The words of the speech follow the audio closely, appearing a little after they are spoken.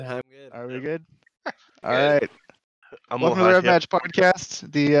I'm good. Are we good? All right. I'm Welcome to the Ohio. Red Match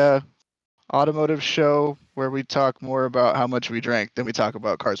Podcast, the automotive show where we talk more about how much we drank than we talk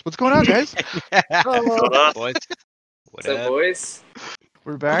about cars. What's going on, guys? Hello. Boys. What's up, boys?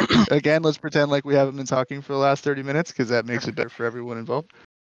 We're back again. Let's pretend like we haven't been talking for the last 30 minutes because that makes it better for everyone involved.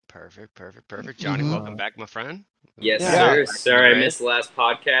 Perfect. Johnny, Mhm. welcome back, my friend. Yes, Yeah. sir. Sorry, I Right. missed the last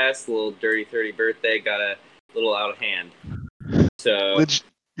podcast. A little dirty 30 birthday got a little out of hand. So,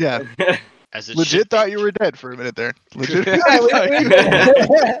 Yeah, As it legit should be. thought you were dead for a minute there. Legit. Yeah, thought you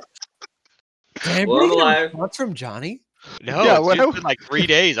were- Damn, Well, I'm alive. What's from Johnny? No, Yeah, it's when I- been like 3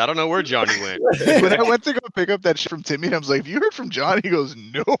 days. I don't know where Johnny went. when I went to go pick up that shit from Timmy, I was like, "Have you heard from John?" He goes,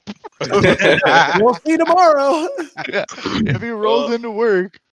 "Nope." We'll see tomorrow. Yeah. If he rolls Well, into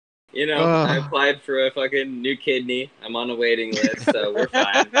work, you know, I applied for a fucking new kidney. I'm on a waiting list, so we're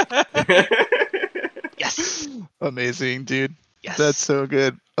fine. Yes. amazing, dude. Yes. That's so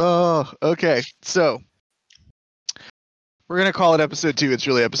good. Oh, okay. So we're gonna call it episode 2. It's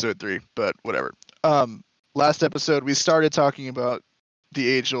really episode 3, but whatever. Last episode we started talking about the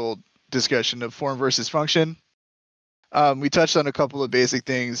age-old discussion of form versus function. We touched on a couple of basic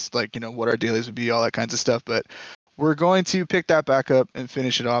things like what our dailies would be, all that kinds of stuff. But we're going to pick that back up and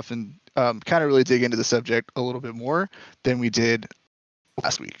finish it off and kind of really dig into the subject a little bit more than we did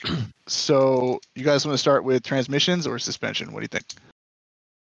last week. So you guys want to start with transmissions or suspension? What do you think?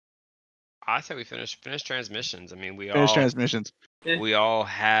 I said we finished transmissions. I mean, Finish transmissions. we all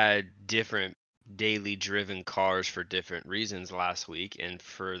had different daily driven cars for different reasons last week, and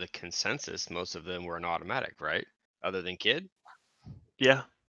for the consensus, most of them were an automatic, right? Other than Kid. Yeah.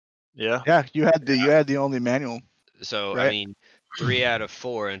 Yeah, you had the only manual. So I Right. mean, 3 out of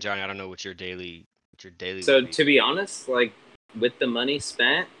 4. And Johnny, I don't know what your daily So, would be. to be honest, like, with the money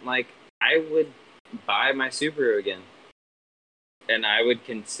spent, like, I would buy my Subaru again. And I would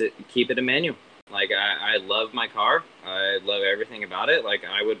keep it a manual. Like, I love my car. I love everything about it. Like,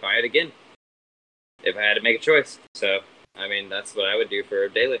 I would buy it again if I had to make a choice. So, I mean, that's what I would do for a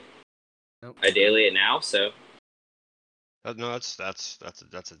daily. Nope. I daily it now, so. No, that's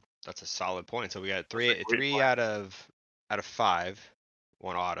a solid point. So we got That's a great three point. out of 5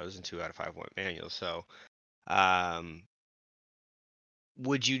 want autos and 2 out of 5 want manuals. So,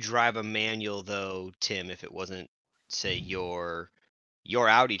 would you drive a manual though, Tim, if it wasn't, say, your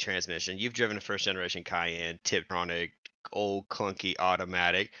Audi transmission? You've driven a first generation Cayenne, Tiptronic, old clunky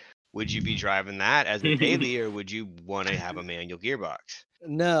automatic. Would you be driving that as a daily, or would you want to have a manual gearbox?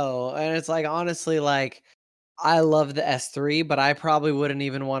 No, and it's like honestly, like I love the S3, but I probably wouldn't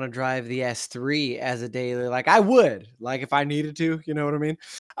even want to drive the S3 as a daily. Like I would, like if I needed to, you know what I mean?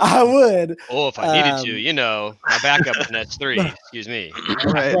 I would. Oh, if I needed to, my backup in S3. Excuse me.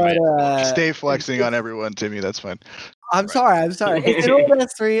 Right. But Stay flexing on everyone, Timmy. That's fine. I'm sorry. It's an old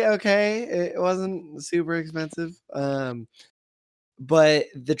S3. Okay, it wasn't super expensive. But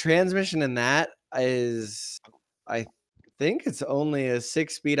the transmission in that is, I think it's only a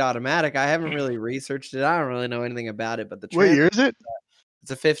 6-speed automatic. I haven't really researched it. I don't really know anything about it. But the What year is it? It's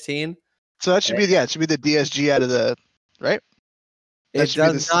a 15. So that should be it should be the DSG out of the right. That It should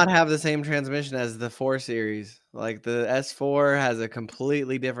be does the not have the same transmission as the 4 Series. Like the S4 has a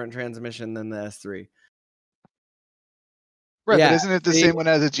completely different transmission than the S3. Right, Yeah, but isn't it the see- same one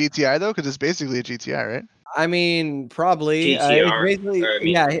as a GTI though? Because it's basically a GTI, right? I mean, probably. GTR, It's basically, or I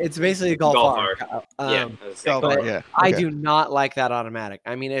mean, it's basically a Golf Golf R. R. Um, Yeah, I was saying but Golf R. yeah. I okay. do not like that automatic.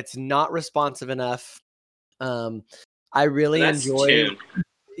 I mean, it's not responsive enough. I really That's enjoy. tuned.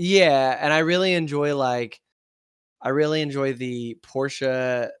 Yeah, and I really enjoy the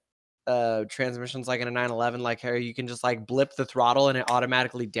Porsche transmissions like in a 911, like how you can just like blip the throttle and it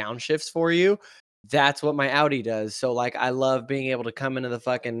automatically downshifts for you. That's what my Audi does. So like I love being able to come into the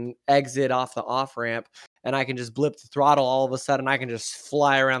fucking exit off the off ramp and I can just blip the throttle, all of a sudden I can just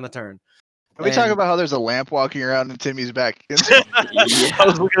fly around the turn. Can we talk And- about how there's a lamp walking around in Timmy's back? I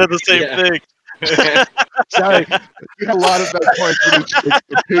was looking at the same Yeah. thing. Sorry, we had a lot of that points.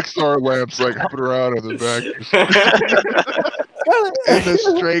 The Pixar lamps like hopping around in the back, and the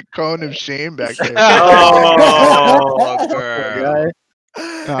straight cone of shame back there. Oh, girl.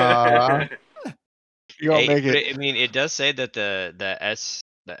 You don't Hey, make but it. I mean, it does say that the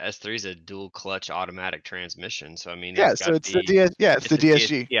S3 is a dual clutch automatic transmission. So I mean, Yeah, it's so got it's the DS. Yeah, it's the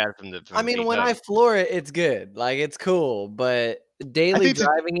DSG. Yeah, from the. I mean, when I floor it, it's good. Like it's cool, but daily think to-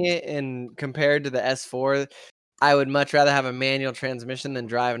 driving it and compared to the S4, I would much rather have a manual transmission than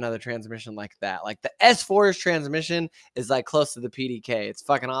drive another transmission like that. Like the S4's transmission is like close to the PDK. It's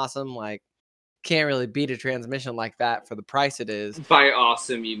fucking awesome. Like can't really beat a transmission like that for the price it is. By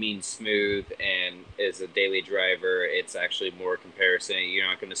awesome, you mean smooth, and as a daily driver, it's actually more comparison. You're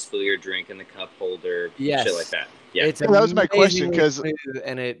not going to spill your drink in the cup holder, Yes. shit like that. Yeah, It's Well, that was my question, amazingly 'cause- smooth,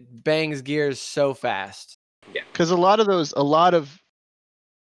 and it bangs gears so fast. Because a lot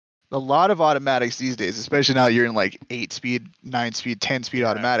of automatics these days, especially now that you're in like 8-speed, 9-speed, 10-speed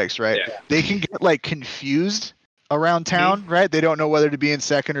automatics, right? Yeah. They can get like confused around town, right? They don't know whether to be in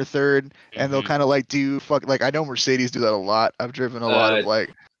second or third, and they'll Mhm. kind of like like I know Mercedes do that a lot. I've driven a lot of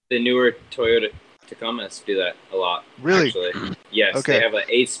like the newer Toyota Tacomas do that a lot. Really? Actually, yes, Okay. they have an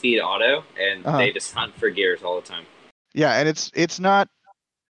 8-speed auto, and Uh-huh. they just hunt for gears all the time. yeah, and it's just not.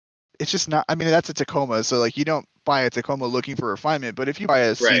 I mean, that's a Tacoma, so like you don't buy a Tacoma looking for refinement, but if you buy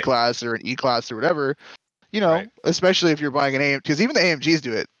a C Right. class or an E class or whatever, you know, Right. especially if you're buying an AM, because even the AMGs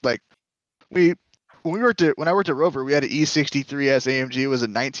do it. Like when I worked at Rover, we had an E63S AMG. It was a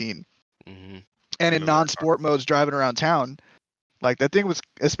 19, Mhm. and in Remember that non-sport modes driving around town, like that thing was,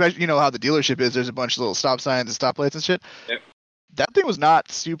 especially, you know how the dealership is. There's a bunch of little stop signs and stoplights and shit. Yep. That thing was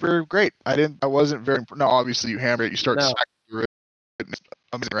not super great. I wasn't very. No, obviously you hammer it, you start No. smacking through it, it's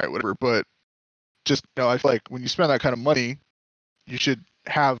amazing, right? Whatever. But just, you know, I feel like when you spend that kind of money, you should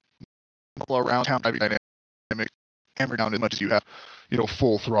have all around town driving dynamic hammer down as much as you have, you know,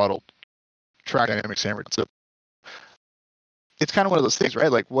 full throttle track dynamics hammered. So it's kind of one of those things,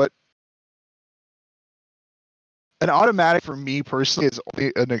 right? Like what an automatic for me personally is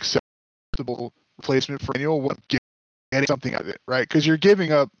only an acceptable replacement for manual when getting something out of it, right? Because you're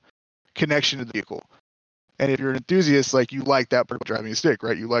giving up connection to the vehicle. And if you're an enthusiast, like you like that part of driving a stick,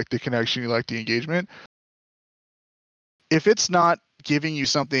 right? You like the connection, you like the engagement. If it's not giving you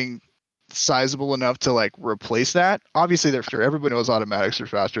something sizable enough to like replace that, obviously they're faster. Everybody knows automatics are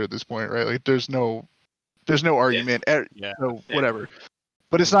faster at this point, right? Like there's no argument. Yeah. So Yeah. whatever.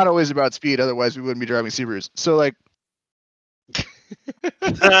 But it's not always about speed. Otherwise, we wouldn't be driving Subarus. So like,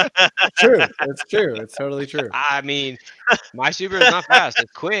 True. It's true. It's totally true. I mean, my Subaru is not fast.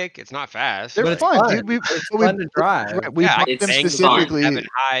 It's quick. It's not fast. they're But it's fun, fun. dude. It's we fun to drive. right, we Yeah, bought it's them fun. specifically. have it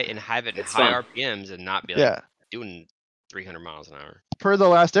in It's high fun. RPMs and not be like Yeah. doing 300 miles an hour. Per the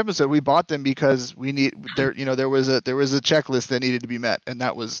last episode, we bought them because there was a checklist that needed to be met, and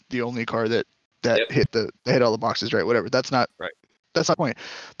that was the only car that Yep. hit all the boxes, right? Whatever. That's not Right. That's not the point.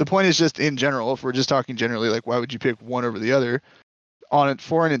 The point is just in general. If we're just talking generally, like why would you pick one over the other?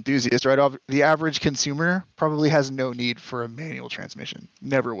 For an enthusiast, right? The average consumer probably has no need for a manual transmission.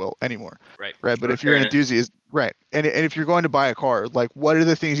 Never will anymore. Right. Right. But Sure. if you're an Fair enough. enthusiast, right, and if you're going to buy a car, like what are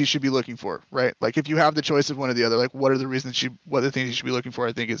the things you should be looking for, right? Like if you have the choice of one or the other, like what are the things you should be looking for?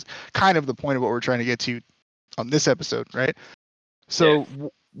 I think is kind of the point of what we're trying to get to on this episode, right? So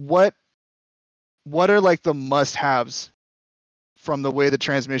what are like the must-haves from the way the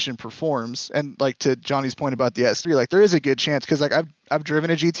transmission performs? And like to Johnny's point about the S3, like there is a good chance, because like I've driven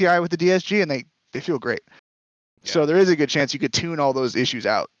a GTI with the DSG and they feel great. Yeah. So there is a good chance you could tune all those issues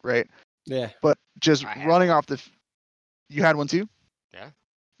out, right? Yeah. But just I had running one. off you had one too? Yeah.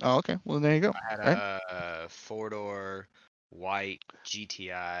 Oh, okay. Well, there you go. I had Right? a 4-door white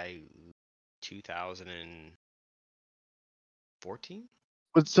GTI 2014.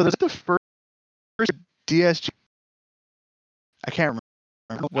 So that's the first DSG. I can't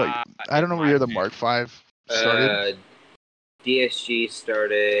remember. What I don't know where the Mark V started. DSG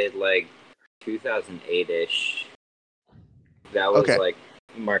started like 2008-ish. That was Okay. like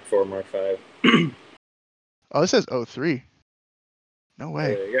Mark IV, Mark V. Oh, it says 03. No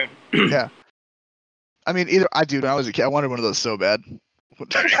way. There you go. Yeah. I mean, when I was a kid, I wanted one of those so bad.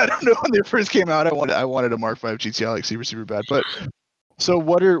 I don't know, when they first came out, I wanted a Mark V GTI like super, super bad. But so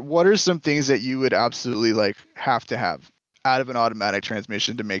what are some things that you would absolutely like have to have out of an automatic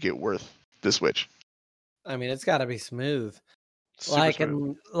transmission to make it worth the switch? I mean, it's got to be smooth. Super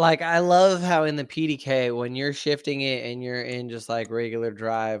smooth. Like I love how in the PDK when you're shifting it and you're in just like regular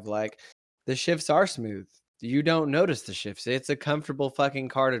drive, like the shifts are smooth. You don't notice the shifts. It's a comfortable fucking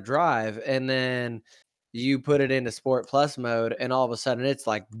car to drive, and then you put it into Sport Plus mode, and all of a sudden it's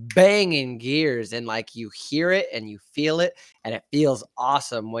like banging gears, and like you hear it and you feel it, and it feels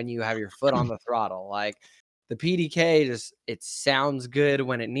awesome when you have your foot on the throttle. Like the PDK it sounds good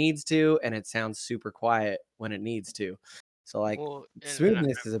when it needs to, and it sounds super quiet when it needs to. So like Well,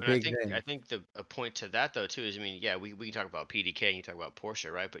 smoothness is a big thing. I think a point to that though too is, I mean, yeah, we can talk about PDK and you talk about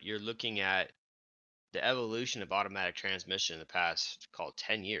Porsche, right? But you're looking at the evolution of automatic transmission in the past, called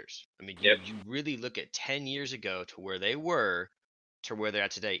 10 years. I mean, Yep. you really look at 10 years ago to where they were to where they're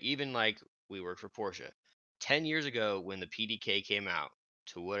at today. Even like we worked for Porsche 10 years ago when the PDK came out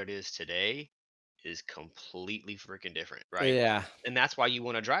to what it is today is completely freaking different, right? Yeah. And that's why you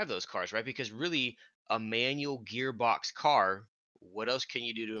want to drive those cars, right? Because really, a manual gearbox car, what else can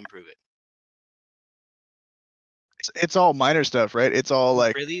you do to improve it? It's all minor stuff, right? It's all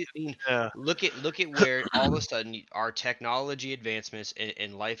like Really, I mean, Yeah. look at where all of a sudden our technology advancements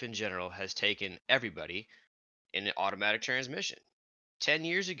in life in general has taken everybody in an automatic transmission. 10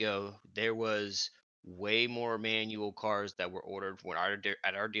 years ago, there was way more manual cars that were ordered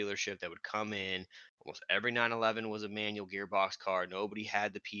at our dealership that would come in. Almost every 911 was a manual gearbox car. Nobody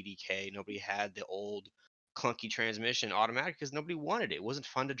had the PDK. Nobody had the old clunky transmission automatic because nobody wanted it. It wasn't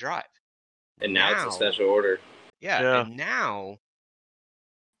fun to drive. And now it's a Now, special order. yeah, Yeah. and now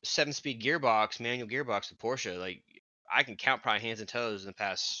 7-speed gearbox, manual gearbox with Porsche, like I can count probably hands and toes in the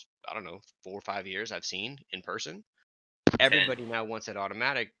past, I don't know, 4 or 5 years I've seen in person. Everybody now wants that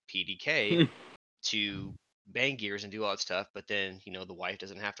automatic PDK to bang gears and do all that stuff, but then the wife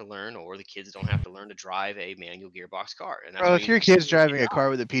doesn't have to learn, or the kids don't have to learn to drive a manual gearbox car. And that's bro, why if your kid's driving a car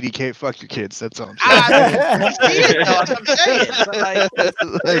with a PDK, fuck your kids. That's all I'm saying. I see it though. That's what I'm saying. But like,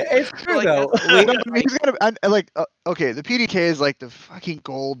 Like, It's true like, though. that's- no, I mean, he's gonna okay. The PDK is like the fucking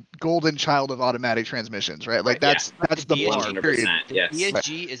golden child of automatic transmissions, right? Like Right, that's the The bar. DSG Period. 100%. the Yes.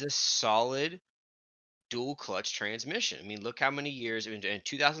 ESG is a solid dual clutch transmission. I mean, look how many years in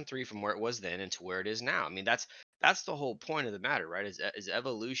 2003 from where it was then and to where it is now. I mean, that's the whole point of the matter, right? Is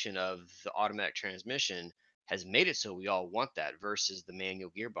evolution of the automatic transmission has made it so we all want that versus the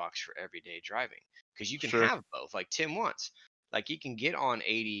manual gearbox for everyday driving. Because you can Sure. have both, like Tim wants. Like you can get on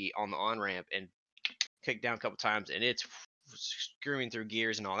 80 on the on ramp and kick down a couple times, and it's screwing through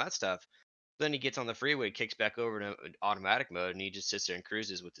gears and all that stuff. Then he gets on the freeway, kicks back over to automatic mode, and he just sits there and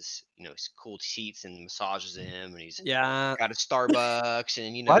cruises with his, his cool seats and massages him, and he's Yeah. got a Starbucks,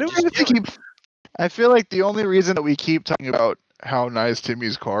 and Why do we just have to keep? I feel like the only reason that we keep talking about how nice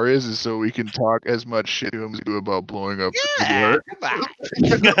Timmy's car is so we can talk as much shit to him as we do about blowing up. yeah, goodbye. We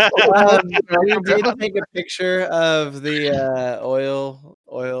did take a picture of the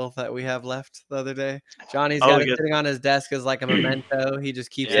oil that we have left the other day. Johnny's Oh, got it good. sitting on his desk as like a memento. He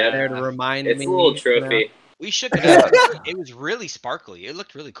just keeps it Yeah. there to remind It's me. a little you know? trophy. We shook it up. It was really sparkly. It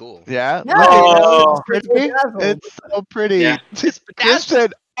looked really cool. Yeah. Yeah, look at Oh. it. It's pretty. It's so pretty. Yeah. It's Chris bedazzled.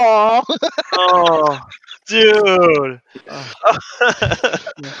 said, "Oh." Oh, dude.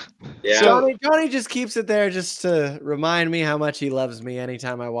 Yeah. So- Johnny just keeps it there just to remind me how much he loves me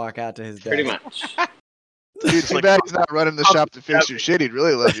anytime I walk out to his desk. Pretty much. Dude, too like- bad he's not running the shop to fix your shit. He'd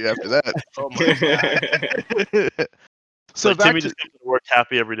really love you after that. Oh my god. So So back Timmy to just comes to work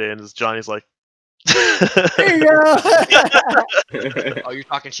happy every day, and just Johnny's like, There you go. Oh, you're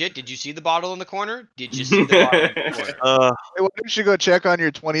talking shit? Did you see the bottle in the corner? Did you see the bottle in the corner? Hey, why don't you go check on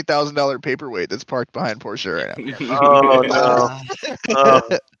your $20,000 paperweight that's parked behind Porsche right now? oh no.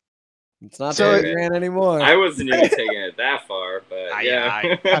 Oh. It's not So- 30 grand anymore. I wasn't even taking it that far, but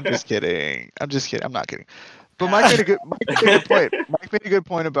yeah. I'm just kidding. I'm not kidding. But Mike made a good point. Mike made a good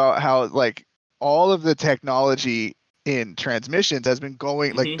point about how like all of the technology in transmissions has been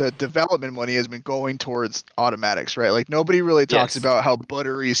going, like Mhm. the development money has been going towards automatics, right? Like nobody really talks Yes. about how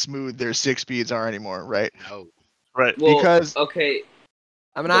buttery smooth their 6 speeds are anymore, right? No. Right. Well, Because- okay,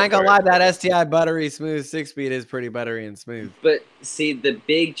 I mean, I ain't gonna lie, that STI buttery smooth 6-speed is pretty buttery and smooth. but see, the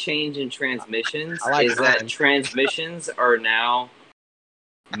big change in transmissions I like is that mine. transmissions are now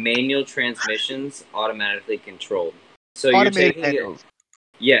manual transmissions automatically controlled. So automated you're taking it. manuals.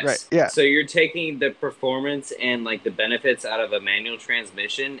 Yes. Right, yeah. So you're taking the performance and like the benefits out of a manual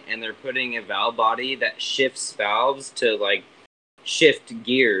transmission, and they're putting a valve body that shifts valves to like shift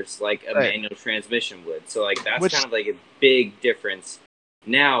gears like a Right. manual transmission would. So like that's Which- kind of like a big difference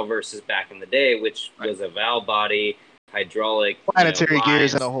now versus back in the day, which was a valve body, hydraulic, Planetary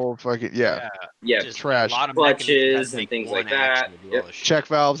gears and lines. a whole fucking yeah. Yeah. Just trash. A lot of Clutches mechanisms that and make things one like that. action to do all Yep. this shit. Check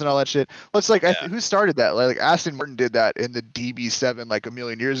valves and all that shit. Well, it's like Yeah. who started that? Like Aston Martin did that in the DB7 like a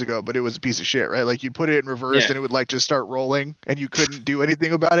million years ago, but it was a piece of shit, right? Like you put it in reverse Yeah. and it would like just start rolling, and you couldn't do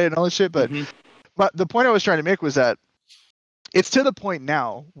anything about it and all this shit. But Mhm. but the point I was trying to make was that it's to the point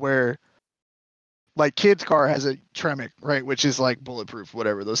now where like kid's car has a Tremec, right, which is like bulletproof,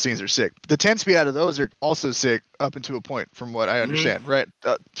 whatever. Those things are sick. The 10-speed out of those are also sick up until a point, from what I understand, right?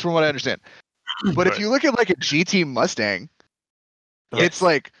 From what I understand. But if Right. you look at like a GT Mustang, Yes. it's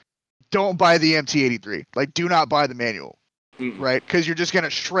like don't buy the MT83. Like do not buy the manual, Mm. right? Because you're just gonna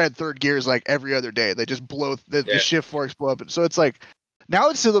shred third gears like every other day. They just blow the Yeah. shift forks blow up. So it's like now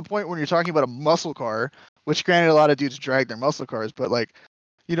it's to the point when you're talking about a muscle car, which granted a lot of dudes drag their muscle cars, but like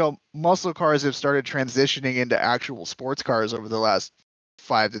muscle cars have started transitioning into actual sports cars over the last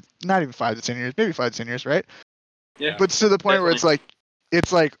 5 to 10 years, maybe 5 to 10 years, right? Yeah. But it's to the point where it's Definitely. like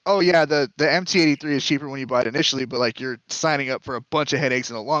it's like, oh yeah, the MT83 is cheaper when you buy it initially, but like you're signing up for a bunch of headaches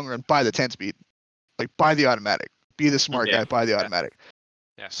in the long run. Buy the 10-speed, like buy the automatic. Be the smart Yeah. guy, buy the automatic.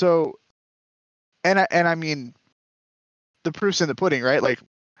 Yeah. So, and I mean, the proof's in the pudding, right? Like,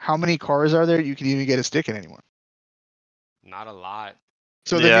 how many cars are there you can even get a stick in anymore? Not a lot.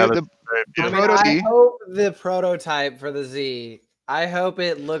 So Yeah, the Very The I few. mean, Proto I Z. hope the prototype for the Z. I hope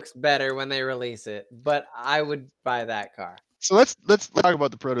it looks better when they release it, but I would buy that car. So let's talk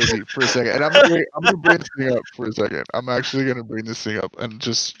about the Proto Z for a second, and I'm gonna bring this thing up for a second. I'm actually gonna bring this thing up, and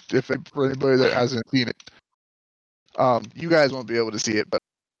just for anybody that hasn't seen it, you guys won't be able to see it, but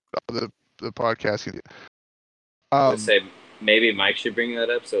the podcast can. Let's say maybe Mike should bring that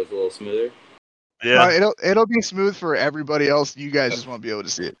up so it's a little smoother. Yeah. It'll be smooth for everybody else. You guys just won't be able to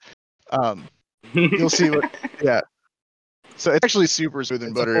see it. You'll see what. Yeah. So it's actually super smooth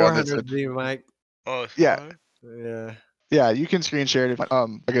and It's a buttery on this. 400Z, Mike. Oh Yeah. Yeah. Yeah, you can screen share it. Like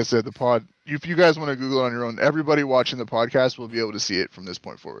I said, the pod. If you guys want to Google it on your own, everybody watching the podcast will be able to see it from this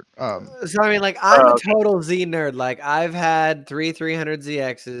point forward. So I mean, like, I'm a total Z nerd. Like, I've had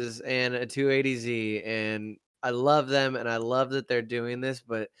 300ZXs and a 280Z, and I love them, and I love that they're doing this,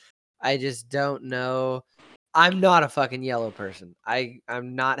 but I just don't know. I'm not a fucking yellow person.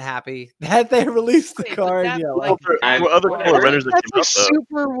 I'm not happy that they released the Wait, car but in that- yellow. Well, for I- other whatever. renders that That's came like out,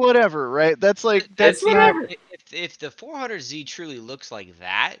 though. super whatever, right? That's like It's that's not. whatever. If the 400Z truly looks like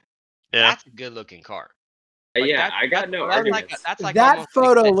that, Yeah. that's a good looking car. Like, Yeah, that's- I got no that's arguments. That's like That almost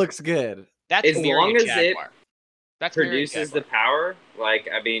photo like, looks good. that's As Mirai long as it Jaguar. That's Mirai Produces the Jaguar. power. Like,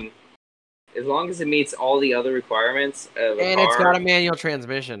 I mean, as long as it meets all the other requirements of a And car, it's got a manual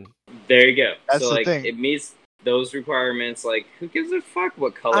transmission. there you go. That's so the like, thing. it meets those requirements. Like, who gives a fuck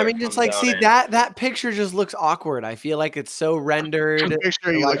what color? I mean, it just comes like, out see, in? that picture just looks awkward. I feel like it's so rendered. What picture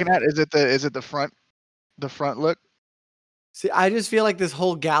are you like- looking at? Is it the front look? See, I just feel like this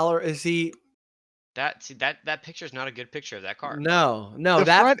whole gallery. See, That picture's not a good picture of that car. no, The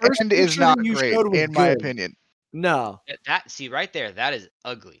that front first end is picture not that you great, showed was in my good. opinion. No, See right there, that is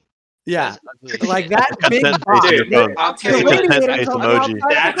ugly. yeah, That is ugly as like shit. that big Content box. face Dude, your phone. I'll The tell you lady what, made Content it face come emoji.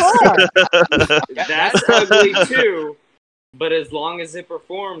 outside the car. that's ugly too. But as long as it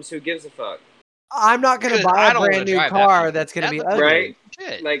performs, who gives a fuck? I'm not gonna Because buy I a don't wanna brand new drive that car thing. that's gonna That be looks ugly. Right?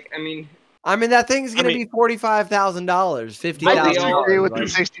 Shit. Like, I mean, I mean, that thing's gonna I mean- be $45,000, I all- disagree with the $50,000.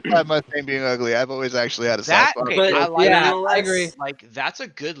 65 Mustang being ugly. I've always actually had a soft That spot. okay, But I like yeah, that. I agree. Like that's a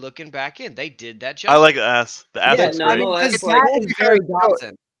good looking back end. They did that I justice. like the ass. The ass Yeah, looks no, great. no, that's Because like- that is very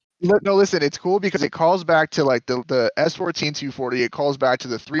Dobson. No, listen, it's cool because it calls back to like the S14 240. It calls back to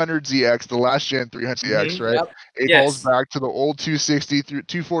the 300ZX, the last gen 300ZX, Mhm. right? Yep. It Yes. calls back to the old 260 through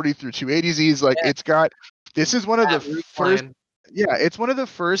 240 through 280Zs. Like Yes. it's got. This is one of the That roof first. line. Yeah, it's one of the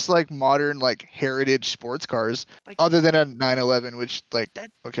first like modern like heritage sports cars, Like, other than a 911, which like that-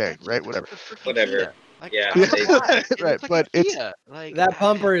 okay, that's- right, that's whatever. the freaking Whatever. Kia. Like, Yeah, I don't they- know why. It Right, looks like but a it's- Kia. Like That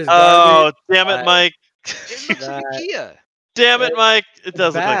bumper is Oh, garbage. damn it, Mike. It looks like a that- Kia. Damn it, Mike. It It's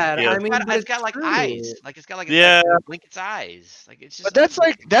does look like bad. a Kia. I mean, but It's got like true. eyes. Like it's got like Yeah. blink its eyes. Like it's just. But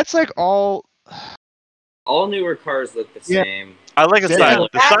that's like all. all newer cars look the Yeah. same. I like the Yeah, side. no,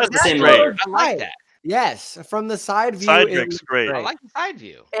 The side's that's great. similar. I like that. Yes, from the side view, Side it drink's looks great. I like the side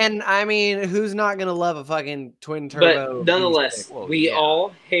view. And I mean, who's not gonna love a fucking twin turbo? But nonetheless, Well, we yeah.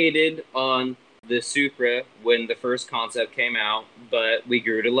 all hated on the Supra when the first concept came out, but we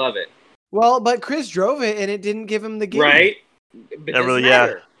grew to love it. Well, but Chris drove it, and it didn't give him the gimme. Right? But doesn't really, yeah.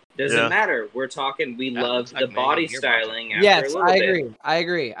 matter. Doesn't Yeah. matter. We're talking. We That love looks like the body maybe a gearbox. styling. After a Yes, little I bit. agree. I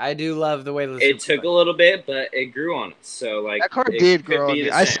agree. I do love the way the It took a little bit, but it grew on us. So like That car it did could grow on be me.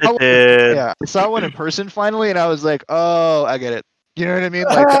 the I same. saw one, It- yeah, I saw one in person finally, and I was like, oh, I get it. You know what I mean?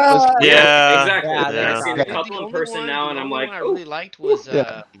 Like that was Yeah. exactly. Yeah, I've that's seen right. a couple The in only person one- now, the and I'm only like, one I oh, really liked was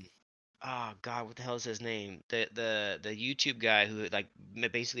Yeah. oh god, what the hell is his name? The YouTube guy who like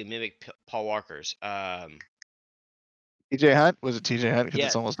basically mimicked Paul Walker's. TJ Hunt. Was it TJ Hunt? Because Yeah,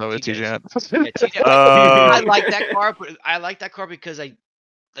 it's almost always TJ. TJ Hunt. Yeah, TJ, Uh, I like that car, but I like that car because I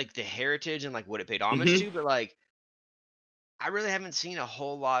like the heritage and like what it paid homage Mhm. to. But like, I really haven't seen a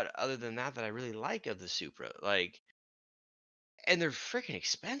whole lot other than that I really like of the Supra. Like, and they're freaking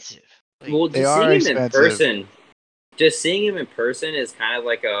expensive. Like, well, They just are seeing him in expensive. person, just seeing him in person is kind of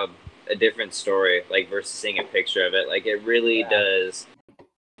like a different story, like versus seeing a picture of it. Like it really Yeah. does.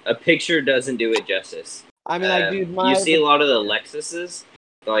 A picture doesn't do it justice. I mean, like, dude, you see a lot of the Lexuses,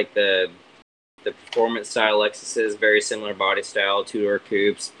 like the performance style Lexuses, very similar body style, two-door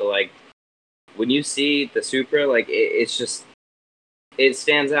coupes. But like when you see the Supra, like it's just it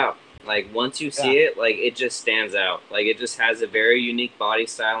stands out. Like once you see it, like it just stands out. Like it just has a very unique body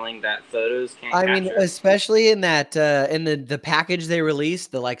styling that photos can't I mean, capture. especially in that in the package they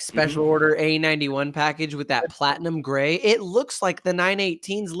released, the like special order A91 package with that platinum gray, it looks like the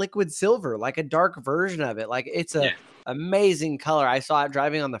 918's liquid silver, like a dark version of it. Like it's a Yeah. amazing color. I saw it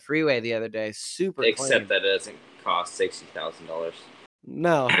driving on the freeway the other day. Super clean. Except that it doesn't cost $60,000.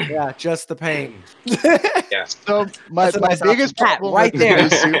 No, yeah, just the paint. Yeah. So my That's what I saw biggest from Pat problem right with the there. new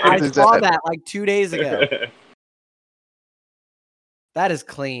Supras I is saw that that like 2 days ago. That is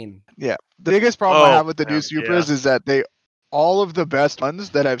clean. the biggest problem I Oh, have with the new yeah, Supras is that all of the best ones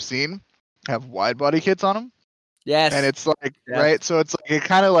that I've seen have wide body kits on them, Yes. and it's like Yes. right, so it's like it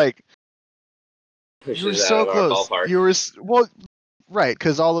kind of like you were Pushes out so of our close. ballpark. You were well, right,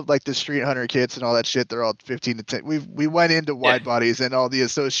 because all of like the Street Hunter kits and all that shit, they're all 15 to 10. We went into wide bodies and all the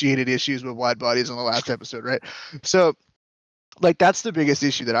associated issues with wide bodies on the last episode, right? So like that's the biggest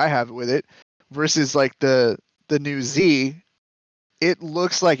issue that I have with it versus like the new Z. It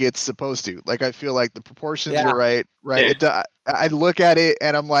looks like it's supposed to. Like I feel like the proportions Yeah. are right. I look at it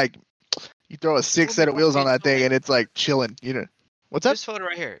and I'm like, you throw a 6 set of wheels on that thing and it's like chilling. You know, what's up? This photo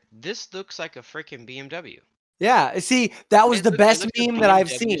right here. This looks like a freaking BMW. Yeah. See, that was It the looks- it best looks like meme that I've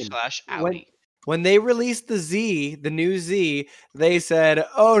BMW seen. slash Audi. When they released the Z, the new Z, they said,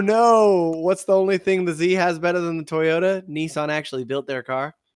 "Oh no, what's the only thing the Z has better than the Toyota?" Nissan actually built their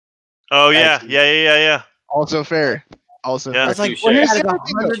car. Oh yeah, That's- yeah. Also fair. Also Yeah. fair. That's like, Touche. well, Here's that is the other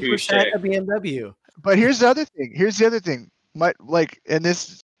thing, though. 100% Touche. a BMW. But here's the other thing. And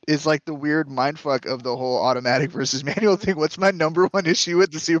this is like the weird mindfuck of the whole automatic versus manual thing. What's my number one issue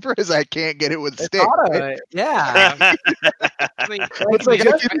with the Supra is I can't get it with It's stick. auto, Right? yeah. I mean, It's like,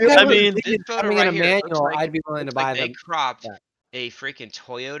 just if you- because I mean, the Z this is photo coming in a right here looks manual, like- I'd be willing to looks buy like they them. cropped Yeah. a freaking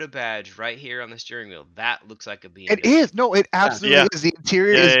Toyota badge right here on the steering wheel. That looks like a BMW. It is. No, it absolutely Yeah. is. The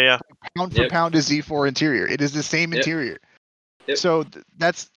interior is Yeah. pound for Yep. pound a Z4 interior. It is the same Yep. interior. Yep. So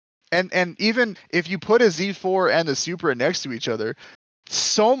that's and even if you put a Z4 and the Supra next to each other,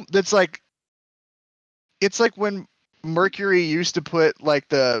 it's like when Mercury used to put like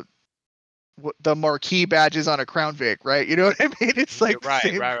the marquee badges on a Crown Vic, right? You know what I mean? It's like right,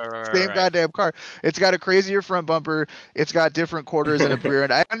 same right. goddamn car. It's got a crazier front bumper. It's got different quarters and a rear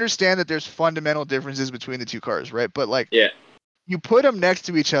end. I understand that there's fundamental differences between the two cars, right? But like, Yeah. you put them next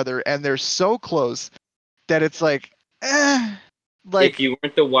to each other and they're so close that it's like, like if you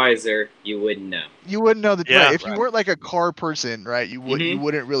weren't the wiser, you wouldn't know. you wouldn't know that. Yeah. Right? If you Right. weren't like a car person, right? You Mhm.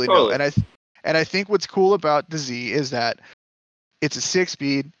 wouldn't really know. Totally. And I think what's cool about the Z is that it's a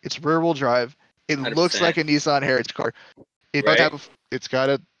 6-speed. It's rear-wheel drive. It looks 100%. like a Nissan Heritage car. It does Right. have it's got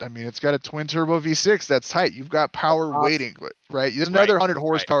a twin turbo V6 that's tight. You've got power Awesome. waiting, right? There's another 100 right.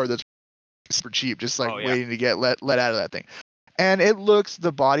 horsepower that's super cheap, just like Oh, yeah. waiting to get let out of that thing. And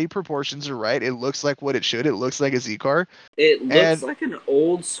the body proportions are right. It looks like what it should. It looks like a Z car. It looks And- like an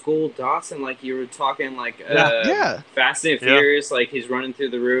old school Datsun, like you were talking, like Yeah. Fast and Yeah. Furious, like he's running through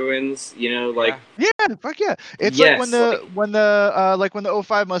the ruins. You know, like Yeah. Yeah, fuck yeah. It's Yes, like when the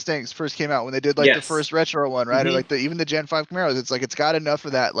 05 Mustangs first came out, when they did like the Yes. first retro one, right? Or Mhm. like even the Gen 5 Camaros. It's like it's got enough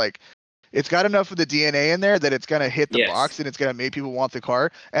of that, like it's got enough of the DNA in there that it's gonna hit the Yes. box and it's gonna make people want the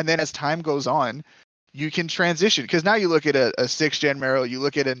car. And then as time goes on, you can transition, because now you look at a 6th-gen Camaro, you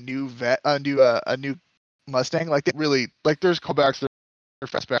look at a new Mustang, like they really, like there's callbacks, they're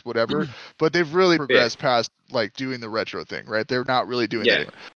fastback, whatever, but they've really progressed past like doing the retro thing, right? They're not really doing that Yeah.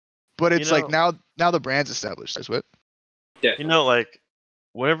 anymore. But it's You like now the brand's established. That's what. You know, like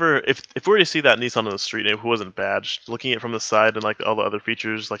whenever if we were to see that Nissan on the street and it wasn't badged, looking at it from the side and like all the other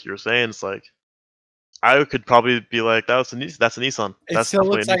features, like you were saying, it's like I could probably be like, that's a Nissan. It That's still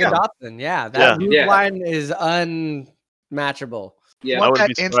looks like definitely a Datsun. Yeah, that roof Yeah. line is unmatchable. You yeah, want wouldn't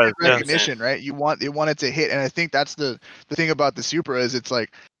that be instant surprised, yeah. recognition, right? You want it to hit, and I think that's the thing about the Supra is it's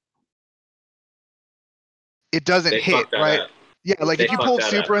like it doesn't they hit, fucked that right? up. Yeah, like They if you fucked pulled that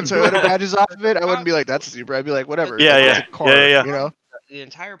Supra up. and Toyota badges off of it, I wouldn't be like, that's a Supra. I'd be like, whatever. Yeah, like, yeah. it's a car, Yeah. You know? The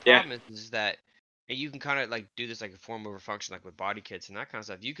entire Yeah. problem is that, and you can kind of like do this like a form over function, like with body kits and that kind of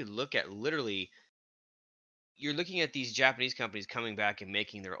stuff. You could look at literally, you're looking at these Japanese companies coming back and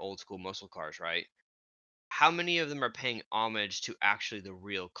making their old school muscle cars, right? How many of them are paying homage to actually the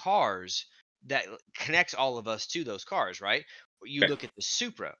real cars that connects all of us to those cars, right? You Okay. look at the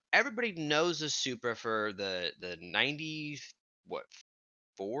Supra. Everybody knows the Supra for the 90 what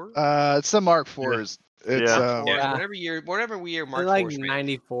 4? It's the Mark IVs. It's Yeah. Yeah. Whatever year They're Mark like IVs ran.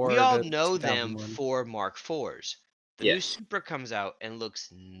 94. We all to know them 2001. for Mark IVs. The new Yes. Supra comes out and looks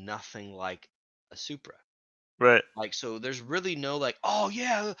nothing like a Supra. Right. Like, so there's really no like, oh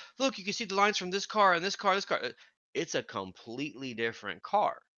yeah, look, you can see the lines from this car and this car, this car. It's a completely different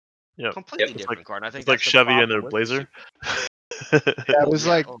car. Yep. Completely Yep. It's different car. And I think It's like that's the Chevy and their problem with Blazer. It was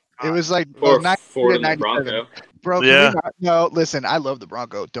like oh, it God. was like Or 93 Ford to and the 97. Bronco. Bro, can Yeah. we not? No, listen, I love the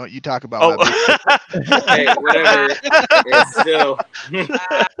Bronco. Don't you talk about Oh. my big Hey, whatever. It's still.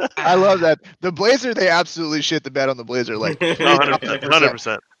 I love that. The Blazer, they absolutely shit the bed on the Blazer, like 100%.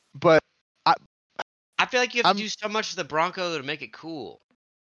 100%. But I feel like you have I'm- to do so much to the Bronco to make it cool.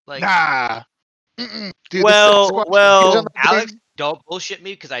 Like, nah. Mm-mm. Dude, Well, the Sasquatch well, package on the Alex, thing- don't bullshit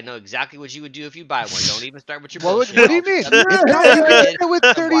me because I know exactly what you would do if you buy one. Don't even start with your What, bullshit. what do you I'll mean? just have It's the not, you can hood, get it with the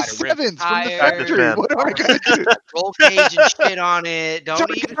wider rim 37s from the tires, factory. man. What am I gonna do? roll cage and shit on it. Don't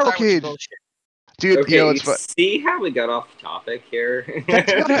already even got roll start with your cage. bullshit. Dude, Okay, you know it's fun. see how we got off topic here?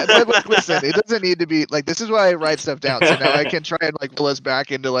 That's what but listen, it doesn't need to be like this is why I write stuff down. So now I can try and like pull us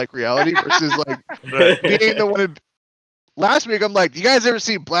back into like reality versus like Right. being the one. Last week I'm like, you guys ever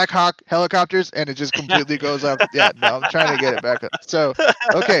see Black Hawk helicopters? And it just completely goes up. Yeah, no, I'm trying to get it back up. So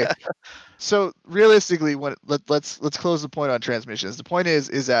okay. So realistically, let's close the point on transmissions. The point is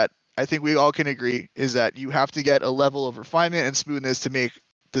that I think we all can agree is that you have to get a level of refinement and smoothness to make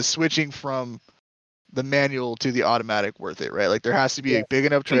the switching from the manual to the automatic worth it, right? Like there has to be a big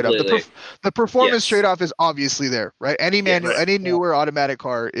enough trade-off. Completely. The performance Yes. trade-off is obviously there, right? Any manual, Yes. any newer automatic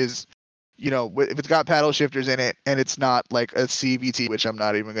car is, you know, if it's got paddle shifters in it and it's not like a CVT, which I'm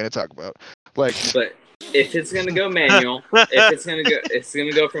not even going to talk about. Like, But if it's gonna go manual, it's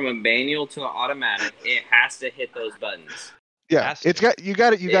gonna go from a manual to an automatic. It has to hit those buttons. yeah, Has to. it's got you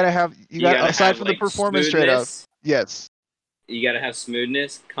got to have you got gotta aside have, from like, the performance trade-off. smoothness, Yes, you gotta have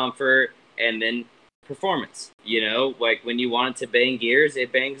smoothness, comfort, and then performance. You know, like when you want it to bang gears,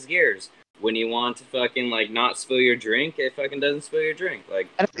 it bangs gears. When you want to fucking like not spill your drink, it fucking doesn't spill your drink. Like,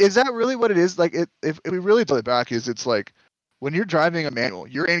 and is that really what it is? Like, if we really pull it back, is it's like when you're driving a manual,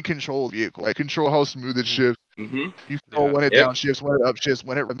 you're in control of the vehicle. Like, control how smooth it shifts. mm-hmm. You control Yeah. when it Yep. downshifts, when it upshifts,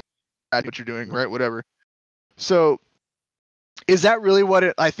 when it what you're doing, right? Whatever. So, is that really what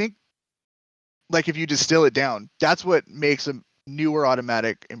it? I think, like, if you distill it down, that's what makes a newer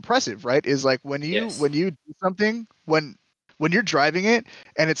automatic impressive, right? Is like when you Yes. when you do something when you're driving it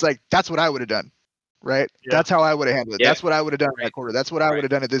and it's like that's what I would have done, right? Yeah. That's how I would have handled it. Yeah. That's what I would have done in that Right. quarter. That's what I Right. would have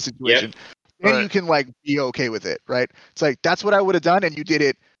done at this situation. Yep. And you Right. can like be okay with it, right? It's like that's what I would have done, and you did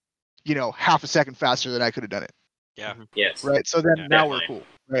it, you know, half a second faster than I could have done it. Yeah. Yes. Right. So then Yeah, now we're definitely.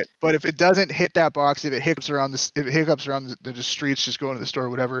 cool. Right. But if it doesn't hit that box, if it hiccups around the streets, just going to the store,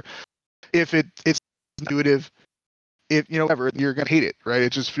 whatever. If it's intuitive, if you know whatever, you're gonna hate it, right?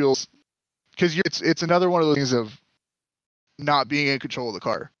 It just feels because it's another one of those things of not being in control of the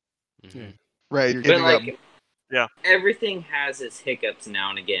car, Mhm. right? You're But giving up. like, Yeah. everything has its hiccups now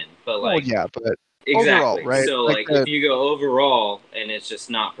and again. But Well, like, yeah, but exactly. overall, right? So Like like, if you go overall and it's just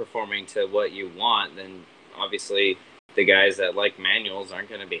not performing to what you want, then obviously the guys that like manuals aren't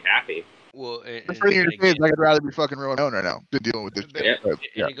going to be happy. Well, the first thing you're gonna say is like I'd rather be fucking rolling on right now than dealing with this. But shit. Yeah. But,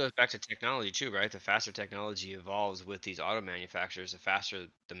 yeah. and it goes back to technology too, right? The faster technology evolves with these auto manufacturers, the faster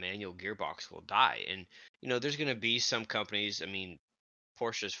the manual gearbox will die. And you know, there's going to be some companies. I mean,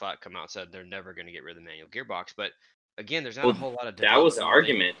 Porsche's flat come out and said they're never going to get rid of the manual gearbox. But again, there's not Well, a whole lot of That was the development.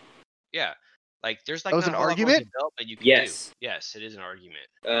 argument. Yeah, like there's like That was not an a whole lot more argument? development you can Yes. do. Yes, it is an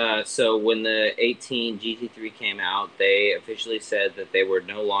argument. So when the 18 GT3 came out, they officially said that they were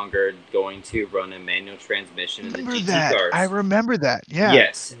no longer going to run a manual transmission in the Remember GT that? cars. I remember that. Yeah.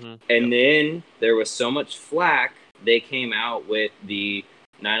 Yes. Mhm. And then there was so much flack, they came out with the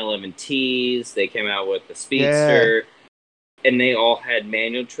 911Ts, they came out with the Speedster, and they all had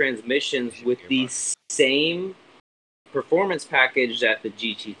manual transmissions with the same performance package that the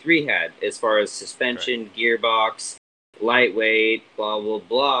GT3 had, as far as suspension, gearbox, lightweight, blah, blah,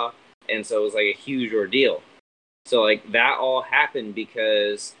 blah. And so it was like a huge ordeal. So, like, that all happened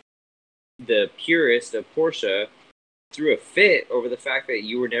because the purist of Porsche threw a fit over the fact that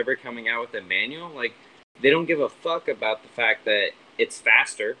you were never coming out with a manual. Like, they don't give a fuck about the fact that it's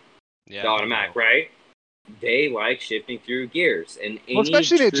faster, Yeah, the automatic, right? They like shifting through gears. And any Well,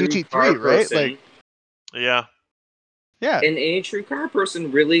 especially in a true GT3, car right? person, Like- Yeah. Yeah. and any true car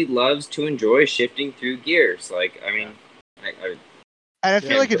person really loves to enjoy shifting through gears. Like, I mean, And I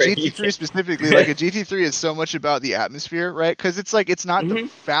feel Yeah, like a right. GT3 specifically, like a GT3 is so much about the atmosphere, right? Because it's like it's not the Mhm.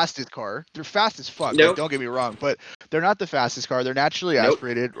 fastest car. They're fast as fuck. Nope. Like, don't get me wrong, but they're not the fastest car. They're naturally Nope.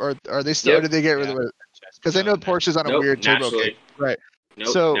 aspirated, or are they still? Yep. Or did they get rid of it? Because I know Porsche's on a nope, weird turbo naturally. kick, right? Nope,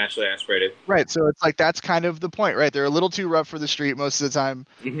 So- naturally aspirated. Right. So it's like that's kind of the point, right? They're a little too rough for the street most of the time.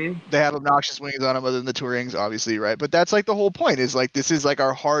 Mm-hmm. They have obnoxious wings on them, other than the Tourings, obviously, right? But that's like the whole point. Is like this is like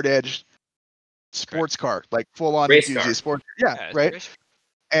our hard edged sports car, like full on Race car. enthusiast sports. Yeah, Yeah, it's right. very-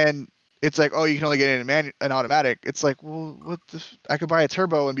 And it's like, oh, you can only get in an automatic. It's like, well, I could buy a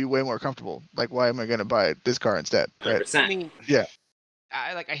turbo and be way more comfortable. Like, why am I gonna buy this car instead? Right? 100%. I mean, Yeah.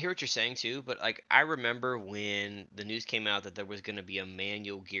 I hear what you're saying too, but like I remember when the news came out that there was going to be a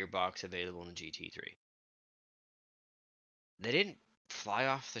manual gearbox available in the GT3. They didn't fly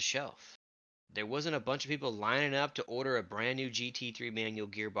off the shelf. There wasn't a bunch of people lining up to order a brand new GT3 manual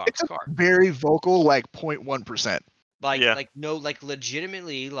gearbox It's a car. very vocal, like 0.1%. Yeah. Like no, like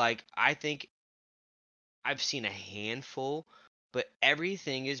legitimately, like I think I've seen a handful, but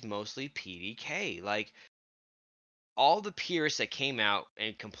everything is mostly PDK. Like all the purists that came out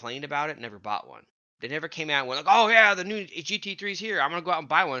and complained about it never bought one. They never came out and went like, "Oh yeah, the new GT3's here. I'm gonna go out and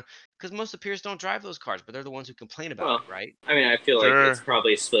buy one." Because most of the purists don't drive those cars, but they're the ones who complain about Well, it, right? I mean, I feel like Sure. it's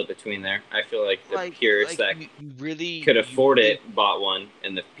probably split between there. I feel like the Like, purists that you really could afford really- it bought one,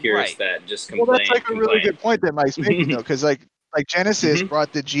 and the purists Right. that just Well, complain. that's like a really good point that Mike's making though, because like Genesis Mhm.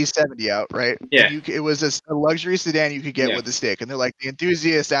 brought the G70 out, right? Yeah. And it was a luxury sedan you could get Yeah. with a stick, and they're like the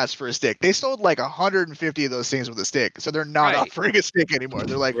enthusiast asked for a stick. They sold like 150 of those things with a stick, so they're not Right. offering a stick anymore.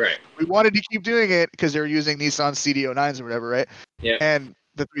 They're like, Right. we wanted to keep doing it because they were using Nissan CD09s or whatever, right? Yeah. And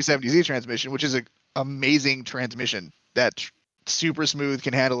the 370Z transmission, which is an amazing transmission that's super smooth,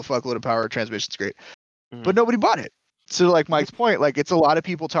 can handle a fuckload of power. Transmission's great, but nobody bought it. So like Mike's point, like it's a lot of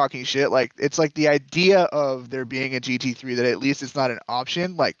people talking shit. Like it's like the idea of there being a GT3 that at least it's not an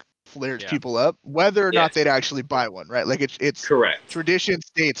option, like flares Yeah. people up, whether or not Yes. they'd actually buy one, right? Like it's Correct. tradition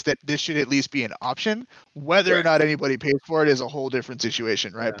states that this should at least be an option. Whether or Correct. not anybody pays for it is a whole different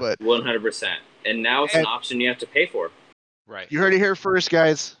situation, right? Yeah. But 100%. And now it's an And- option you have to pay for. right. you heard it here first,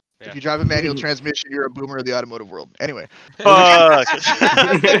 guys. Yeah. If you drive a manual transmission, you're a boomer of the automotive world. Anyway, Fuck.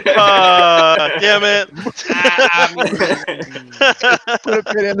 Fuck. Damn it. put a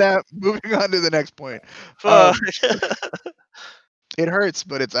pin in that. Moving on to the next point. Fuck. It hurts,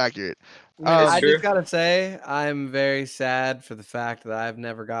 but it's accurate. It's I true. just gotta say, I'm very sad for the fact that I've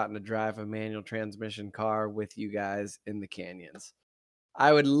never gotten to drive a manual transmission car with you guys in the canyons.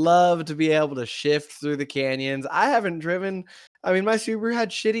 I would love to be able to shift through the canyons. I haven't driven. I mean, my Subaru had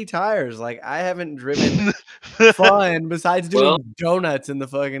shitty tires. Like, I haven't driven fun besides doing Well- donuts in the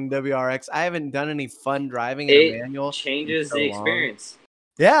fucking WRX. I haven't done any fun driving in a It manual. changes so the long. experience.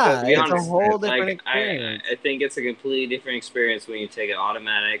 Yeah, To be it's honest, a whole different like, experience. I think it's a completely different experience when you take an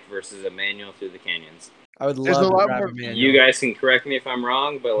automatic versus a manual through the canyons. I would There's love a to lot drive more- a manual. You guys can correct me if I'm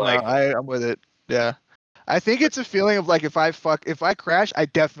wrong, but like, No, I'm with it. Yeah. I think it's a feeling of like if I crash, I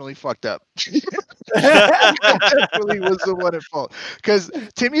definitely fucked up. I definitely was the one at fault. Because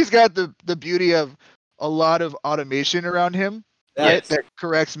Timmy's got the beauty of a lot of automation around him, right? Yes. That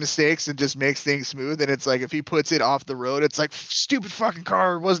corrects mistakes and just makes things smooth. And it's like if he puts it off the road, it's like stupid fucking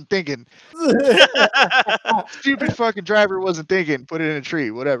car wasn't thinking. Stupid fucking driver wasn't thinking. Put it in a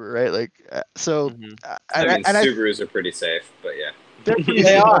tree, whatever, right? Like so. Mhm. I mean, and I Subarus are pretty safe, but yeah. They're pretty They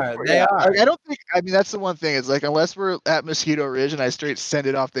safe are, for it, they yeah. are. Like, I don't think. I mean, that's the one thing. Is like unless we're at Mosquito Ridge and I straight send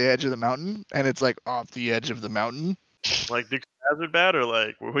it off the edge of the mountain, and it's like off the edge of the mountain. Like Dukes of Hazzard bad or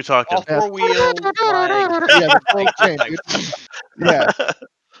like what are we talking? All four wheel, like, Yeah, the whole thing, like- dude. Yeah,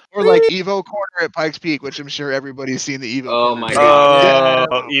 or like Evo Corner at Pikes Peak, which I'm sure everybody's seen the Evo. Oh Corner. my video. God.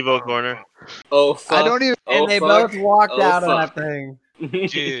 Oh, Evo corner. Oh fuck! I don't even. Oh, and they fuck. both walked Oh, out fuck. of that thing.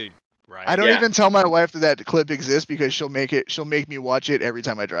 dude. Right. I don't Yeah. even tell my wife that clip exists because she'll make me watch it every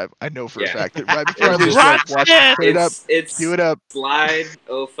time I drive. I know for a Yeah. fact that right before I It's leave, just like, watch it, put it up, It's do it up. slide.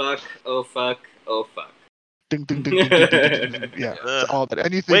 Oh fuck! Oh fuck! Oh fuck! Ding, ding, ding, ding, ding, ding, ding, ding. Yeah, Ugh. it's all that.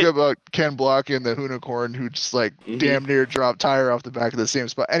 And you think Wait. about Ken Block and the Unicorn, who just like Mhm. damn near dropped tire off the back of the same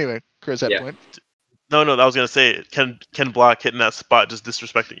spot. Anyway, Chris had Yeah. a point. No, I was gonna say Ken Block hitting that spot just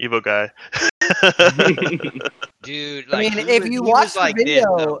disrespecting Evo guy. Dude, I like, mean, he if was- you he watch was the like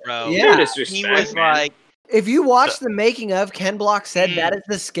video, this, though, bro. yeah. No disrespect, He was man. like, If you watch the making of, Ken Block said Mm. that is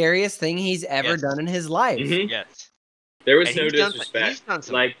the scariest thing he's ever Yes. done in his life. Mhm. yes. There was And no he's done- disrespect. he's done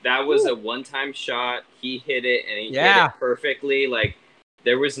some- Like that was a one-time shot. He hit it and he Yeah. hit it perfectly. Like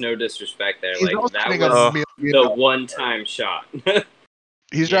there was no disrespect there. He's Like also that driving was a million. the one-time shot.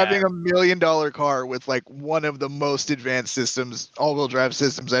 He's Yeah. driving $1 million car with like one of the most advanced systems, all-wheel drive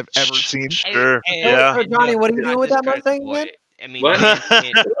systems I've ever seen. Sure. Hey, Yeah. So, Johnny, what are you not doing with that discredit the Mustang boy. again? I mean, What? man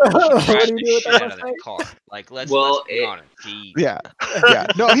can't What drive do you the do with shit that out of that Mustang? car. Like, let's Well, be honest. He, Yeah, yeah.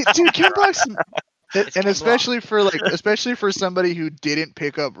 No, dude, Ken Block's, It's and Ken especially for somebody who didn't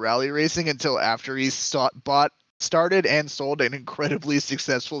pick up rally racing until after he started and sold an incredibly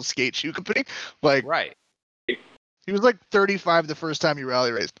successful skate shoe company. Like right. he was like 35 the first time he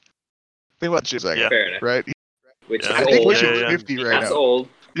rally raced. Think about shit like Yeah. Fair enough. right? Which Yeah. I is think old. he's Yeah, yeah. 50 right That's now. old.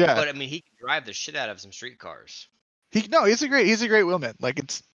 Yeah, But I mean, he can drive the shit out of some street cars. he's a great wheelman. Like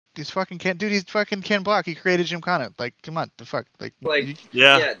it's He's fucking Ken. Dude, he's fucking Ken Block. He created Gymkhana. Like, come on, the fuck. Like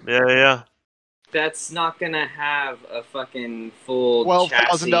Yeah. That's not gonna have a fucking full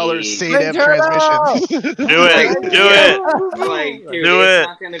 $12,000 chassis. SADEV transmission. Do it. Do it. Like, dude, Do it's it.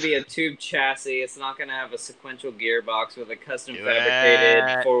 not gonna be a tube chassis. It's not gonna have a sequential gearbox with a custom Do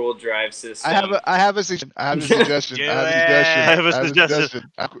fabricated it. 4-wheel drive system. I have a suggestion. I have a suggestion. Do I have a it.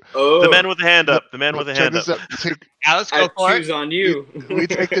 suggestion. Oh, The man with the hand up. The man with the Check hand this up. out. Alex, I go for choose it. on you. We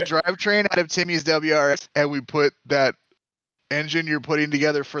take the drivetrain out of Timmy's WRX and we put that engine you're putting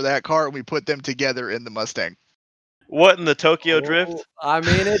together for that car and we put them together in the Mustang. What in the Tokyo Drift? I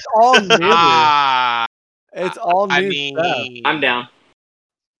mean, it's all new. Ah, It's all new I stuff. mean, I'm down.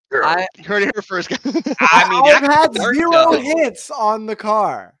 I, You heard it here first. I mean, I've that had could work, 0 though. hits on the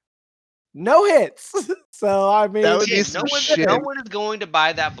car. No hits. So I mean, That would be No some one, shit. no one is going to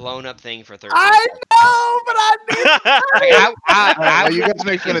buy that blown up thing for 13. I know, but I need. Like, I You guys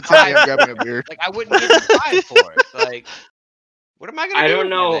make fun of Timmy. I'm grabbing a beer. like I wouldn't give him 5 for it. Like, what am I gonna I do? don't with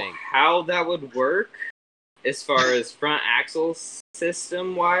know that thing? how that would work as far as front axle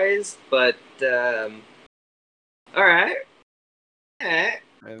system wise, but all right.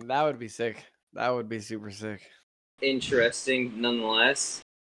 Man, that would be sick. That would be super sick. Interesting nonetheless.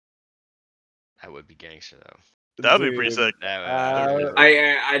 That would be gangster though. That would be pretty Dude, sick. That would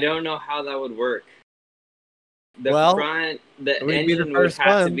I don't know how that would work. The Well, the we'd be the engine would first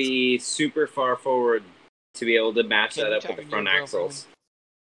have to ones. be super far forward to be able to match Can that you up with talk the to front your girlfriend? axles.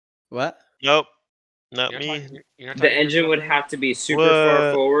 What? Nope. Not You're me. not The talking to your engine would girlfriend? have to be super far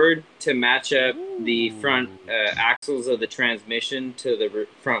What? forward to match up the front Ooh. axles of the transmission to the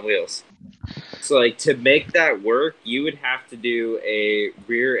front wheels. So, like, to make that work, you would have to do a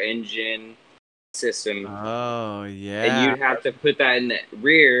rear engine system, Oh and yeah. you'd have to put that in the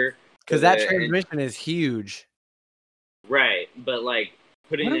rear. Because that the- transmission is huge. Right, but like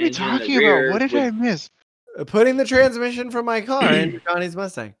putting What are the we engine in the talking rear about? What did would- I miss? Putting the transmission from my car into Johnny's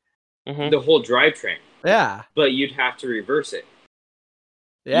Mustang. Mhm. the whole drivetrain, Yeah. but you'd have to reverse it.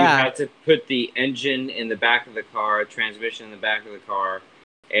 Yeah. You'd have to put the engine in the back of the car, transmission in the back of the car,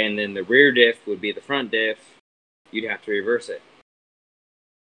 and then the rear diff would be the front diff. You'd have to reverse it.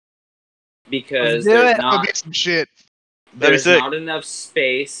 Because Let's do there's it. That would not be some shit. That'd be there's sick. not enough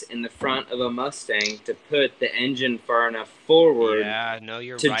space in the front of a Mustang to put the engine far enough forward Yeah, no,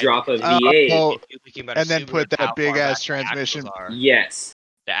 you're to right. drop a because V8. Oh, if you're thinking about a and then Subaru, put it's that how big far ass back the axles transmission. are. Yes.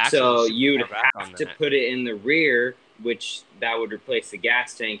 The axles So are super you'd far back on have to that. put it in the rear, which that would replace the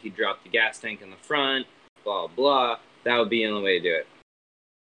gas tank. You drop the gas tank in the front, blah blah. That would be the only way to do it.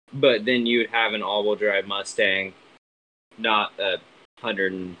 But then you'd have an all-wheel drive Mustang, not a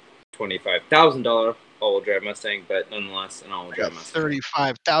 $125,000 all-wheel drive Mustang, but nonetheless an all-wheel I got drive Mustang.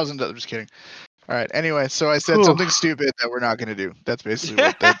 $35,000. Just kidding. All right. Anyway, so I said Whew. something stupid that we're not going to do. That's basically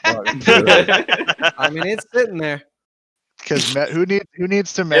what that. I mean, it's sitting there. Because who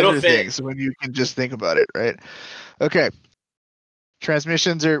needs to measure fit. things when you can just think about it, right? Okay.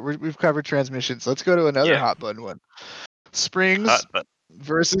 Transmissions we've covered transmissions. Let's go to another Yeah. hot button one. Springs Hot button.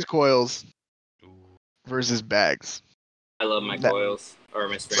 versus coils versus bags. I love my That- coils or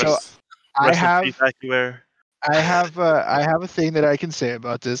my springs. So I Rest in have peace, AccuAir. I have a thing that I can say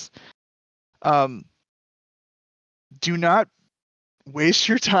about this. Do not waste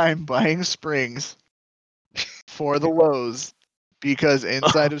your time buying springs for the lows because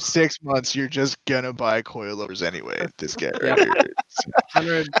inside of 6 months you're just gonna buy coilovers anyway. This guy right here.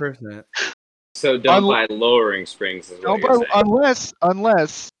 100%. So don't Unlo- buy lowering springs. Is what Don't you're buy,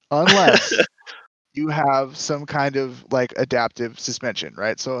 saying. unless you have some kind of like adaptive suspension,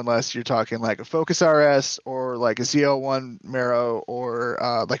 right? So unless you're talking like a Focus RS or like a ZL1 Mero or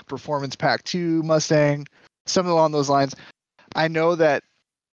like Performance Pack 2 Mustang, something along those lines. I know that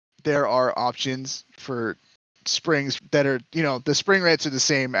there are options for springs that are, the spring rates are the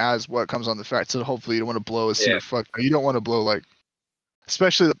same as what comes on the factory. So hopefully you don't want to blow a Yeah. you don't want to blow like,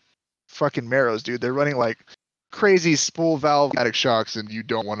 especially the fucking Meros, dude. They're running like crazy spool valve automatic shocks, and you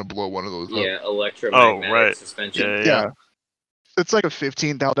don't want to blow one of those up. Yeah, electromagnetic right. suspension. Yeah. Yeah. It's like a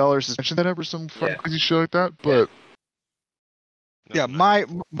 $15,000 suspension setup or some fucking Yeah. crazy shit like that. But yeah, my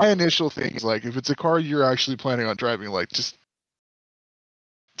initial thing is like, if it's a car you're actually planning on driving, like just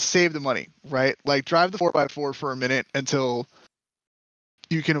save the money, right? Like drive the 4x4 for a minute until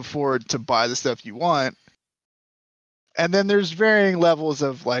you can afford to buy the stuff you want. And then there's varying levels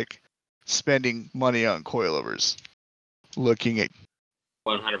of like spending money on coilovers. Looking at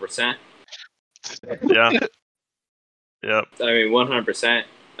 100%. Yeah. Yep. I mean, 100%.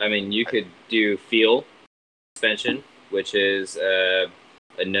 I mean, you could do feel suspension, which is a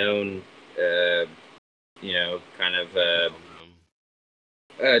known, kind of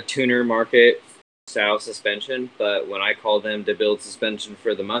tuner market style suspension, but when I called them to build suspension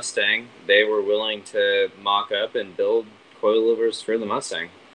for the Mustang, they were willing to mock up and build coilovers for the Mustang.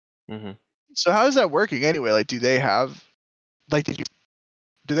 Mm-hmm. So how is that working anyway? Like, do they have like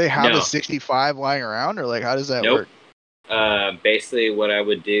do they have No. a 65 lying around, or like how does that Nope. work? Basically, what I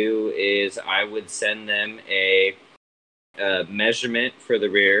would do is I would send them a measurement for the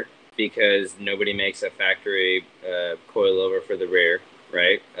rear, because nobody makes a factory coilover for the rear,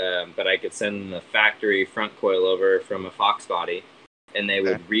 right? But I could send them the factory front coilover from a Fox body, and they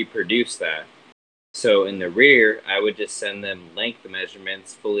would reproduce that. So in the rear, I would just send them length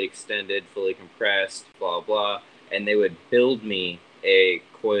measurements, fully extended, fully compressed, blah, blah, and they would build me a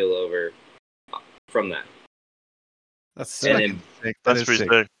coilover from that. That's And sick. then Sick. That That's is pretty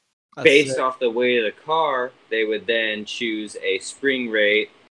sick. sick. That's based sick. off the weight of the car, they would then choose a spring rate,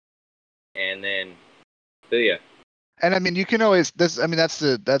 and then booyah. And I mean, you can always that's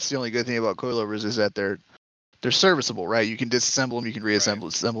the only good thing about coilovers is that they're serviceable, right? You can disassemble them, you can assemble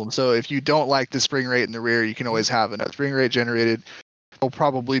them. So if you don't like the spring rate in the rear, you can always have a spring rate generated. It'll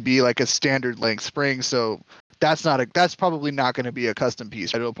probably be like a standard length spring, so that's probably not going to be a custom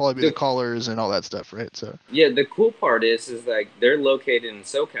piece. Right? It'll probably be the collars and all that stuff, right? So yeah, the cool part is like they're located in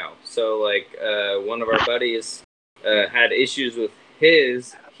SoCal. So like one of our buddies had issues with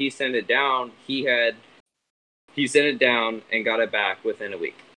his. He sent it down. He sent it down and got it back within a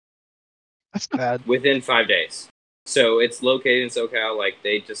week. that's bad. Within 5 days. So it's located in SoCal. Like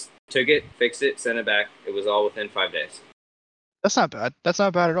they just took it, fixed it, sent it back. It was all within 5 days. That's not bad. That's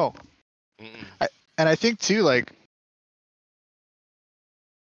not bad at all. Mm-mm. And I think too, like,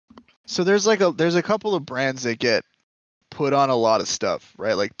 so there's a couple of brands that get put on a lot of stuff,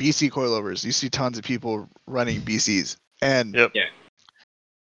 right? Like BC coilovers. You see tons of people running BCs, and Yep. Yeah.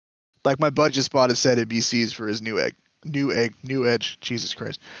 like my bud just bought a set of BCs for his new Edge, Jesus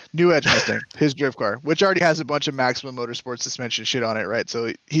Christ, new Edge Mustang, his drift car, which already has a bunch of Maximum Motorsports suspension shit on it, right?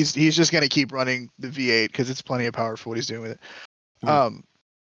 So he's just gonna keep running the V8 because it's plenty of power for what he's doing with it.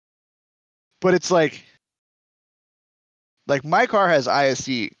 But it's like my car has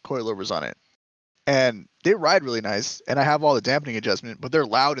ISC coilovers on it, and they ride really nice, and I have all the dampening adjustment, but they're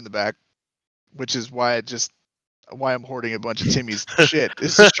loud in the back, which is why I'm hoarding a bunch of Timmy's shit.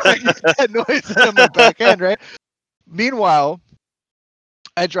 It's just trying to get that noise out of my back end, right? Meanwhile,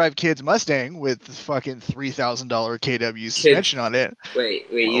 I drive Kid's Mustang with fucking $3,000 KW suspension on it.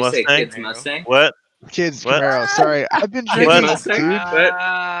 Wait, you Mustang? say Kid's Mustang? What? Kid's What? Camaro. Sorry, I've been Kid's drinking, Mustang? dude.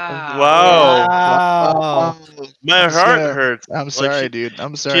 Wow. Wow. My I'm just heart gonna- hurts. I'm Like, sorry, she- dude.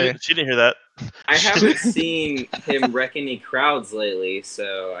 I'm She sorry. didn't hear that. I haven't seen him wreck any crowds lately,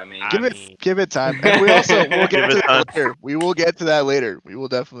 so I mean, Give it time. And we'll Give get it to time. that later. We will get to that later. We will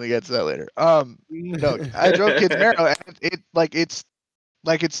definitely get to that later. No, I drove Kid's Camaro,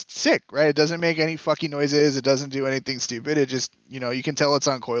 and it's sick, right? It doesn't make any fucking noises. It doesn't do anything stupid. It just, you can tell it's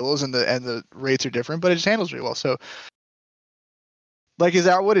on coils, and the rates are different, but it just handles really well. So, like, is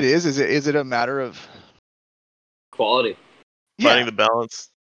that what it is? Is it a matter of quality. Finding the balance.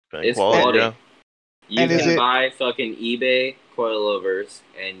 Finding It's quality. quality. Yeah. You And is can it- buy fucking eBay coilovers,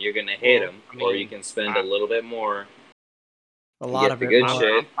 and you're gonna hate them, or you can spend a little bit more. A lot get of the it. good Wow.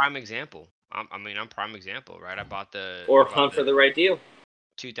 shit. I'm prime example. I'm prime example, right? I bought the Or I bought hunt for the the right deal.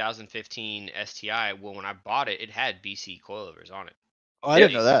 2015 STI. Well, when I bought it, it had BC coilovers on it. Oh, I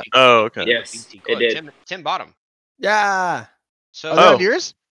didn't know that. Oh, okay. Yes, BC it coilovers. did. Tim bought them. Yeah. So Are they on Oh.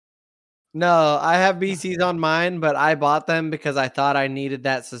 yours? No, I have BCs on mine, but I bought them because I thought I needed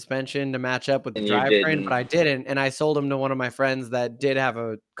that suspension to match up with the And you drivetrain, didn't. but I didn't, and I sold them to one of my friends that did have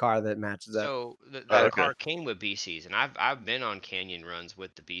a car that matches up. So that Oh, okay. car came with BCs, and I've been on canyon runs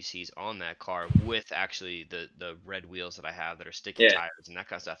with the BCs on that car with actually the red wheels that I have that are sticky Yeah. tires and that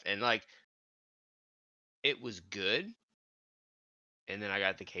kind of stuff. And like, it was good. And then I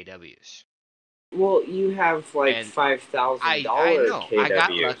got the KWs. Well, you have like And $5,000 I know. I got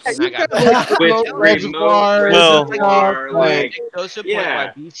KWs. lucky. And I got With Remote remote Well- reservoir, like, it goes to the point yeah.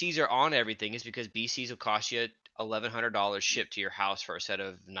 why BCs are on everything is because BCs will cost you $1,100 shipped to your house for a set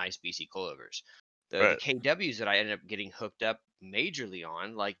of nice BC coilovers. The Right. KWs that I ended up getting hooked up majorly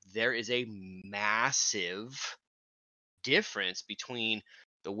on, like, there is a massive difference between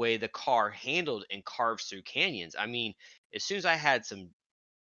the way the car handled and carves through canyons. I mean, as soon as I had some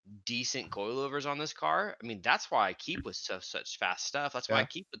decent coilovers on this car, I mean, that's why I keep with such fast stuff. That's why I Yeah.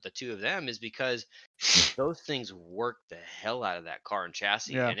 keep with the two of them, is because those things work the hell out of that car and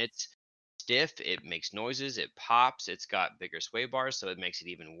chassis. Yeah. And it's stiff, it makes noises, it pops, it's got bigger sway bars, so it makes it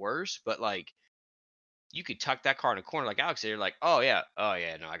even worse. But like, you could tuck that car in a corner like Alex said, you're like, oh yeah,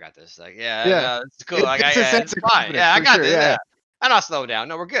 no, I got this. Like, yeah, Yeah. no, it's cool. Like, It's a yeah, sense it's of fine. confidence, Yeah, I for got sure, this. yeah. Yeah. I'm not slowing down.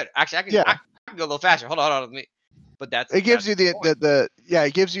 No, we're good. Actually, I can go a little faster. Hold on, let me. But that's It gives that's you point.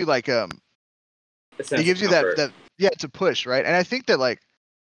 it gives you like A it sense gives of you comfort. to push, right? And I think that like,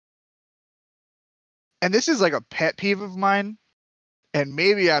 and this is like a pet peeve of mine, and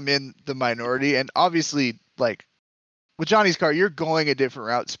maybe I'm in the minority, and obviously like with Johnny's car, you're going a different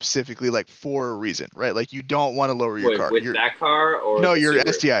route specifically like for a reason, right? Like you don't want to lower your Wait, car. with that car or No, the your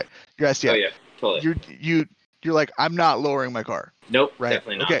Subaru? STI. Your STI. Oh yeah, totally. You're like, I'm not lowering my car. Nope, Right.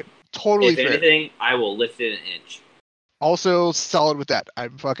 definitely not. Okay. Totally If fair. anything, I will lift it an inch. Also solid with that.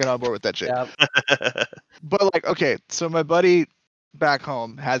 I'm fucking on board with that shit. Yep. But like, okay, so my buddy back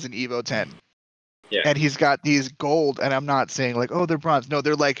home has an Evo 10. Yeah. And he's got these gold, and I'm not saying like, oh, they're bronze. No,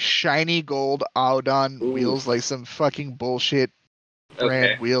 they're like shiny gold Audon Ooh. wheels, like some fucking bullshit brand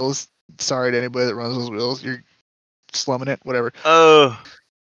Okay. wheels. Sorry to anybody that runs those wheels. You're slumming it, whatever. Oh,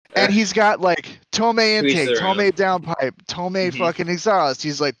 And he's got like Tomei To each intake, their own. Tomei downpipe, Tomei Mhm. fucking exhaust.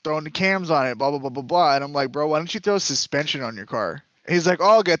 He's like throwing the cams on it, blah blah blah blah blah. And I'm like, bro, why don't you throw suspension on your car? And he's like, oh,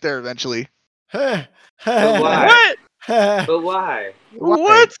 I'll get there eventually. why? what? But why? Why?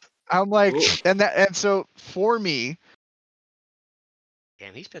 What? I'm like, Ooh. and so for me,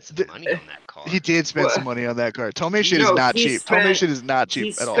 Damn, he spent some The- money on that car. he did spend What? some money on that car. Tomei shit No, is not he cheap. spent- Tomei shit is not cheap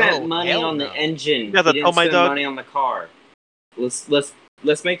He at all. spent Oh, money hell on the no. engine. Yeah, He the didn't Tomei spend dog. money on the car.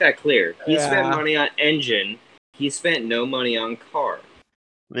 Let's make that clear. He spent Yeah. money on engine. He spent no money on car.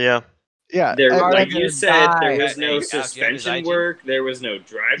 Yeah. Yeah, There, and- like and- you said, there die. was no Hey, Alex, you have his suspension IG? work. There was no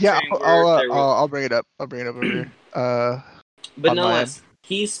drivetrain yeah, work. I'll bring it up. I'll bring it up over here. But on my nonetheless,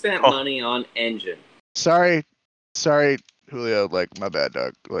 he spent Oh. money on engine. Sorry, Julio. Like my bad,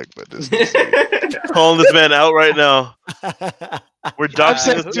 dog. Like, but this. Calling this man out right now. We're I'm doxing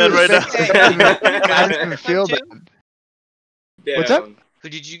saying, this dude, man right man, now. I don't even feel Too? bad. What's up? Damn. Who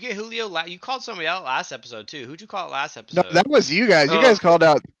did you get, Julio? You called somebody out last episode too. Who'd you call last No, episode? that was you guys. You Oh. guys called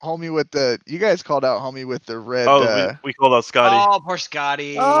out homie with the. You guys called out homie with the red. Oh, we called out Scotty. Oh, poor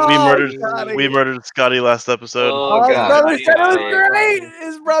Scotty. Oh, we murdered Scotty. we murdered Scotty last episode. Oh, Oh, his God. brother said it was Scotty. great.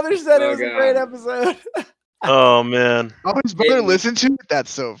 His brother said it Oh, was a great God. episode. Oh man. Oh, his brother It- listened to it. That's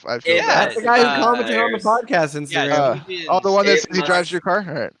so. I feel Yeah, bad. That's the guy who Uh, commented on the podcast Yeah, Instagram. he Oh, the one that It says he drives must- your car.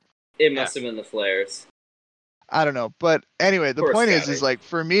 All right. It must have been the flares. I don't know, but anyway, the Poor point Scotty. is like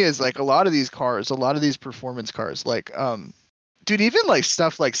for me is like a lot of these cars, a lot of these performance cars, like dude, even like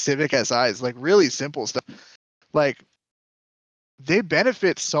stuff like Civic SIs, like really simple stuff, like they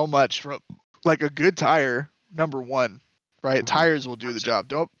benefit so much from like a good tire. Number one, right? Mhm. Tires will do the job.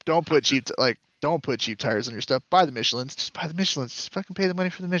 Don't put cheap don't put cheap tires on your stuff. Buy the Michelins. Just buy the Michelins. Just fucking pay the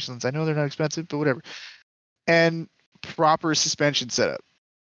money for the Michelins. I know they're not expensive, but whatever. And proper suspension setup,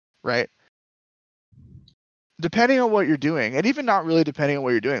 right? Depending on what you're doing, and even not really depending on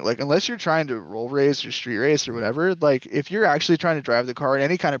what you're doing, like unless you're trying to roll race or street race or whatever, like if you're actually trying to drive the car in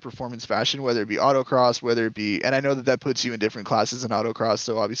any kind of performance fashion, whether it be autocross, whether it be, and I know that puts you in different classes in autocross,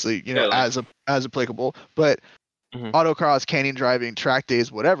 so obviously you know Totally. as applicable, but Mhm. autocross, canyon driving, track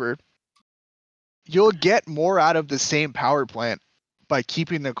days, whatever, you'll get more out of the same power plant by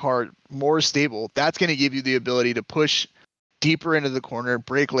keeping the car more stable. That's going to give you the ability to push deeper into the corner,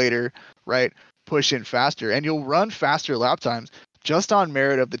 brake later, right? Push in faster, and you'll run faster lap times just on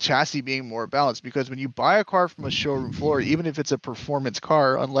merit of the chassis being more balanced. Because when you buy a car from a showroom floor, even if it's a performance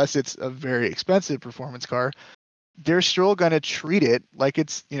car, unless it's a very expensive performance car, they're still going to treat it like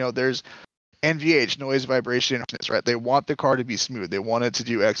it's, you know, there's NVH, noise, vibration, right? They want the car to be smooth. They want it to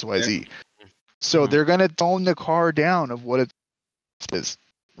do X, Y, Z. So Mhm. they're going to tone the car down of what it is,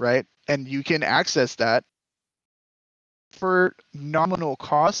 right? And you can access that for nominal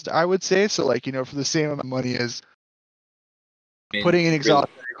cost, I would say. So like, you know, for the same amount of money as putting an exhaust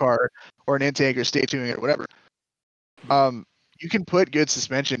in your car or an intake or state tuning or whatever, you can put good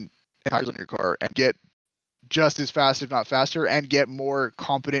suspension and tires on your car and get just as fast, if not faster, and get more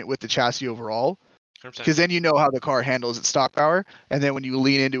competent with the chassis overall. 100%. Because then you know how the car handles its stock power, and then when you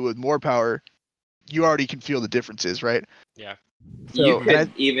lean into it with more power, you already can feel the differences, right? Yeah. So, You and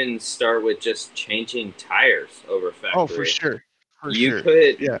could even start with just changing tires over factory. oh, for sure. You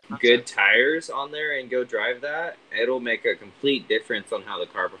put Yeah. good tires on there and go drive that. It'll make a complete difference on how the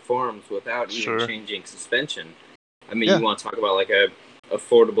car performs without even Sure. changing suspension. I mean, Yeah. you want to talk about like a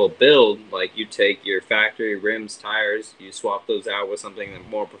affordable build, like you take your factory rims, tires, you swap those out with something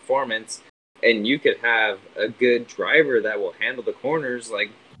more performance, and you could have a good driver that will handle the corners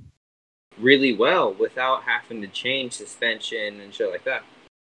like really well without having to change suspension and shit like that.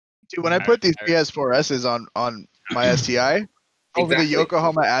 Dude, when I put these PS4Ss on my STI over the Exactly.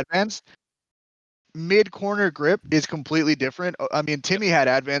 Yokohama Advance, mid corner grip is completely different. I mean, Timmy had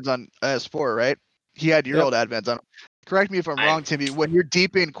Advance on S4, right? He had your Yep. old Advance on. correct me if I'm wrong, Timmy. When you're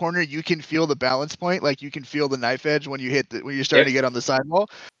deep in corner, you can feel the balance point. Like you can feel the knife edge when you when you're starting to get on the sidewall,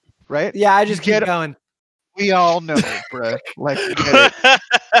 right? Yeah, I just You keep going. We all know, bruh. Like we get it.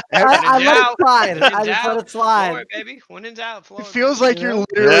 I let it slide. When in I just let doubt, it slide. floor it, baby. When in doubt, floor It feels like you're Yeah.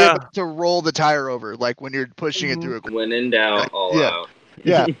 literally Yeah. about to roll the tire over, like when you're pushing it through a. When in doubt, all Yeah. out.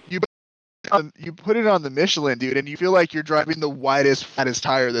 Yeah, you put it on the Michelin, dude, and you feel like you're driving the widest, fattest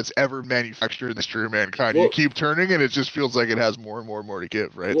tire that's ever manufactured in the history of mankind. Well- You keep turning, and it just feels like it has more and more and more to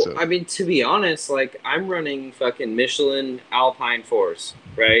give, right? Well, So I mean, to be honest, like I'm running fucking Michelin Alpine Force,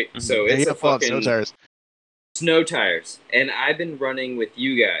 right? So yeah, it's you a have fun, fucking snow tires. snow tires, and I've been running with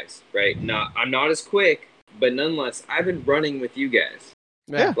you guys, right? I'm not as quick, but nonetheless, I've been running with you guys.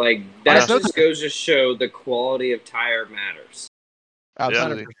 Yeah. Like that snow just goes to show the quality of tire matters.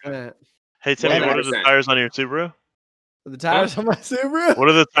 Absolutely. 100%. Hey Timmy, what are the 100%. tires on your Subaru? The tires on my Subaru. What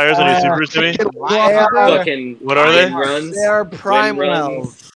are the tires on your Subaru, Timmy? They are, Fucking What are they? wind runs. they are wind prime runs.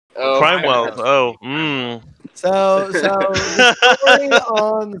 wells. Oh, Prime my wells. God. Oh, So the story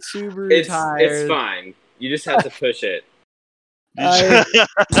on the Subaru It's tires. fine. You just have to push it.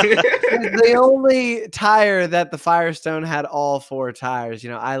 It's the only tire that the Firestone had all 4 tires. You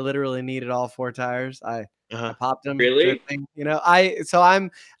know, I literally needed all 4 tires. I popped them. Really? Drifting. You know,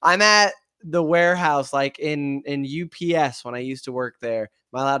 I'm at the warehouse, like in UPS when I used to work there.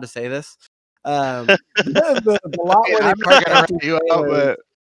 Am I allowed to say this? The lot where they I'm park not gonna empty write you out, trailers,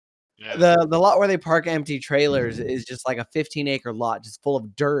 but the lot where they park empty trailers is just like a 15-acre lot, just full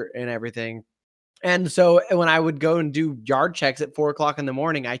of dirt and everything. And so when I would go and do yard checks at 4:00 in the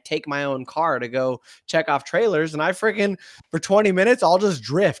morning, I take my own car to go check off trailers, and I freaking for 20 minutes I'll just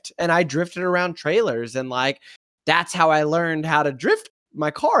drift, and I drifted around trailers, and like that's how I learned how to drift my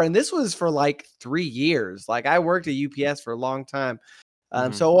car. And this was for like 3 years. Like I worked at UPS for a long time.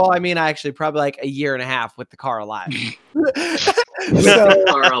 So, well, I mean, I actually probably like a year and a half with the car alive. So,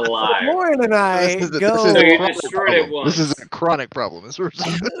 Are alive. Lauren and I this is go. So you chronic destroyed it problem. This is once. a chronic problem. This was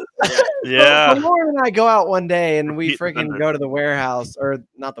Yeah. So Lauren and I go out one day and we Repeat freaking offender. go to the warehouse, or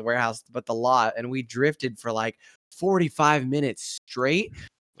not the warehouse, but the lot, and we drifted for like 45 minutes straight.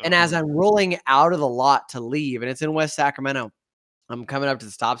 And as I'm rolling out of the lot to leave, and it's in West Sacramento, I'm coming up to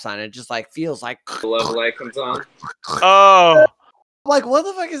the stop sign, and it just like feels like The love light comes on. Oh, like, what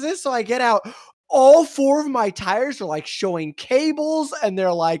the fuck is this? So I get out. All 4 of my tires are like showing cables, and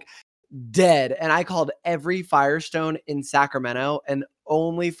they're like dead. And I called every Firestone in Sacramento, and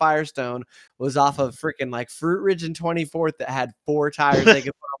only Firestone was off of freaking like Fruit Ridge and 24th that had 4 tires they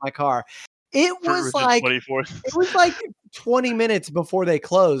could put on my car. It was like 24th. it was like 20 minutes before they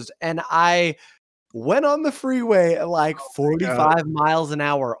closed, and I went on the freeway at like 45 miles an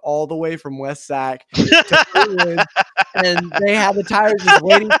hour all the way from West Sac to Fruit Ridge, and they had the tires just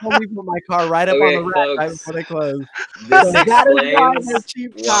waiting for me to put my car right up on Okay, the rack right folks. before they closed. This So that is why they're explains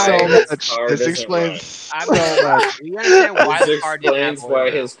cheap why so tires. his much. car This doesn't explains I so mean, much. you understand why This the car didn't have explains oil why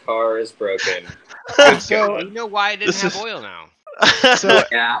now. his car is broken. So You know why it didn't This have is- oil now. So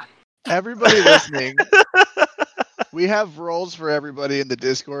Yeah. everybody listening, we have roles for everybody in the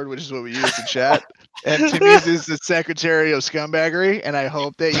Discord, which is what we use to chat. And Timmy's is the secretary of scumbaggery, and I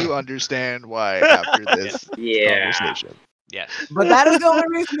hope that you understand why after this Yeah. conversation. Yes. But that is the only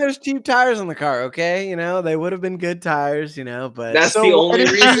reason there's cheap tires on the car, okay? You know, they would have been good tires, you know, but That's So the why only did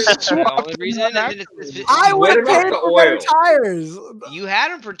you reason. That's the swap only them reason. out And afterwards? I What would have about paid the for better oil? tires. you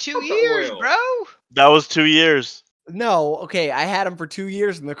had them for 2 About the years, oil. bro. That was 2 years. No, okay, I had them for 2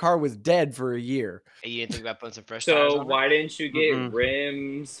 years and the car was dead for a year. Hey, you didn't think about putting some fresh tires So on why didn't you get Mm-mm.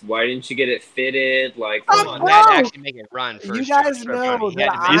 rims? Why didn't you get it fitted? Like, Oh, come it? on. You had to bro. actually make it run You first. guys Josh. know You had that to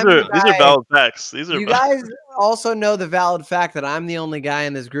make These it are run. these are valid facts. These are You valid. guys also know the valid fact that I'm the only guy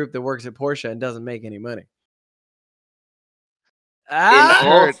in this group that works at Porsche and doesn't make any money. In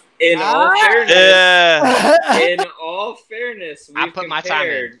all fairness, Yeah. in all fairness, I we've put my time in.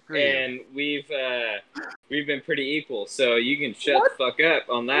 compared Screw you. and we've been pretty equal. So you can shut What? the fuck up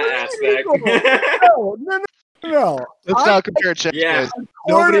on that What do you aspect. mean no. Let's not compare checks, Yeah. guys.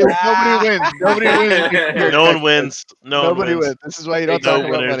 Nobody wins. Nobody Ah. wins. when you compare No one checks, wins. guys. No one Nobody wins. wins. This is why you don't No talk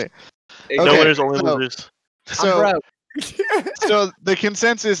about winners. money. No Okay, winners, only so- losers. I'm So, broke. so the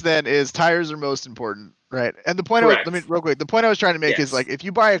consensus then is tires are most important, right? And the point Correct. let me real quick. The point I was trying to make Yes. is like if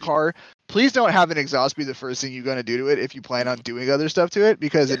you buy a car, please don't have an exhaust be the first thing you're gonna do to it if you plan on doing other stuff to it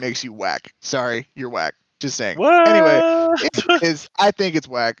because it makes you whack. Sorry, you're whack. Just saying. What? Anyway, I think it's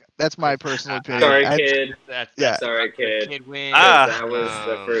whack. That's my personal opinion. Sorry, I- kid. Yeah. Sorry, kid. Kid wins. That was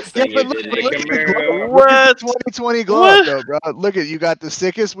the first Yeah, thing but you look, did. but look at the glow. Camaro. Look at the What? 2020 glow What? up though, bro. Look at you got the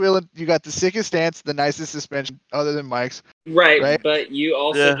sickest wheel, you got the sickest stance, the nicest suspension other than Mike's. Right, Right? but you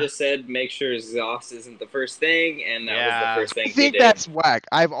also Yeah. just said make sure exhaust isn't the first thing, and that was Yeah. the first thing I he think did. that's whack.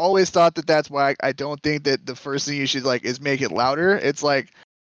 I've always thought that that's whack. I don't think that the first thing you should like is make it louder. It's like,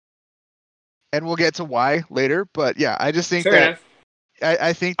 and we'll get to why later. But yeah, I just think Fair that enough.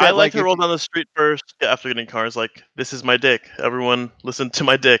 I think that I like to if roll you- down the street first after getting cars. Like, this is my dick. Everyone, listen to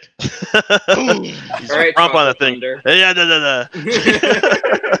my dick. All right, Trump on Tropical that thing. Thunder. Yeah, da.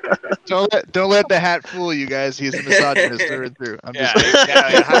 don't let the hat fool you guys. He's a misogynist through and through. I'm Yeah, just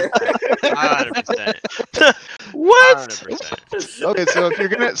exactly. 100%. What? 100%.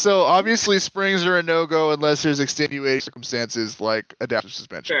 okay. So obviously springs are a no go unless there's extenuating circumstances like adaptive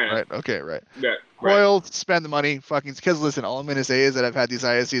suspension, Fair enough. right? Okay, right. Right. Coil, spend the money, fucking. Because listen, all I'm gonna say is that I've had these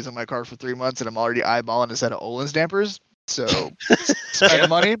ISCs in my car for 3 months and I'm already eyeballing a set of Olin's dampers. So spend the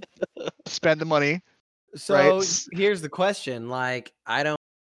money. Spend the money. So Right. here's the question: like, I don't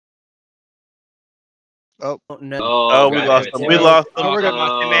Oh. know. Oh, we God lost damn them. it, We Timmy. lost them. Oh, we're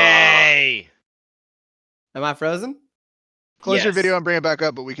gonna- Am I frozen? Close your Yes. video and bring it back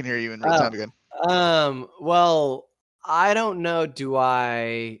up, but we can hear you in real time again. Well, I don't know. Do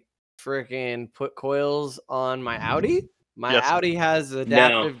I freaking put coils on my Audi? My Yes. Audi has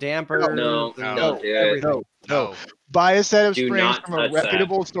adaptive dampers. No, and don't do it. everything. No. Buy a set of Do springs not from a touch that.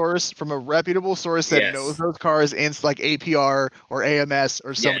 reputable source, that Yes. knows those cars in like APR or AMS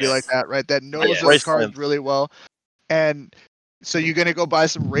or somebody like Yes. that, right? That knows Yes. those cars Raceland. really well. And so you're gonna go buy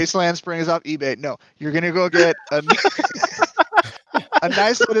some Raceland springs off eBay? No, you're gonna go get a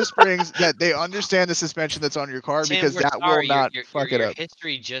nice set of springs that they understand the suspension that's on your car Tim, because we're that sorry, will not fuck it your up.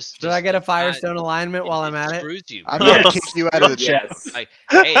 history just Should I get a not- Firestone alignment while I'm at it? screws you. I'm bro. gonna Yes. kick you out of the chat. Yes. Like,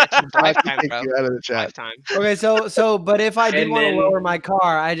 hey, that's I'm about to lifetime, kick bro. you out of the chat. Lifetime. Okay, so but if I do And want to then- lower my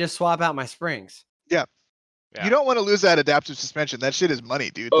car, I just swap out my springs. Yeah. You don't want to lose that adaptive suspension. That shit is money,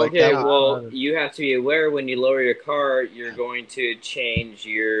 dude. Like Okay, that. well, you have to be aware when you lower your car, you're going to change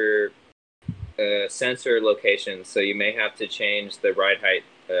your sensor locations. So you may have to change the ride height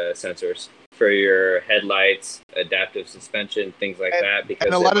sensors for your headlights, adaptive suspension, things like that. Because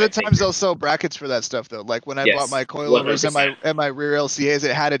And a it lot of the might take times they'll sell brackets for that stuff though. Like when I Yes, bought my coilovers and 100%. my rear LCAs,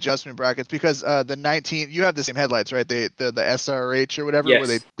 it had adjustment brackets because the 19 you have the same headlights, right? The SRH or whatever where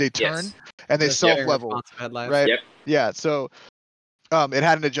Yes. they turn Yes. and they Just self very level, responsive headlights. right? Yep. Yeah. So it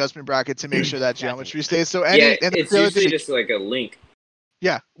had an adjustment bracket to make sure that geometry stays. So Yeah, and it's the other usually thing- just like a link.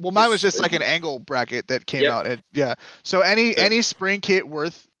 yeah. Well, mine was It's- just like an angle bracket that came Yep. out. Yeah. So any So- spring kit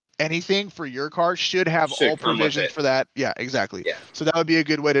worth anything for your car should have Should all come with provisions it. for that. Yeah, exactly. Yeah. So that would be a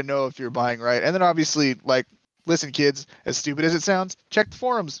good way to know if you're buying right. And then obviously, like, listen, kids, as stupid as it sounds, check the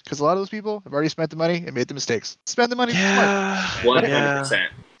forums because a lot of those people have already spent the money and made the mistakes. Spend the money. Smart. Yeah.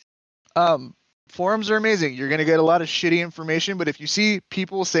 100%. Forums are amazing. You're gonna get a lot of shitty information, but if you see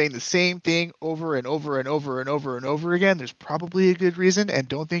people saying the same thing over and over and over and over and over again, there's probably a good reason. And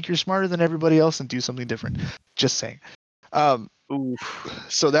don't think you're smarter than everybody else and do something different. Just saying. Oof.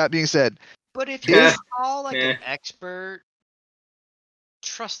 So that being said, But if Yeah. you call like an Yeah. expert,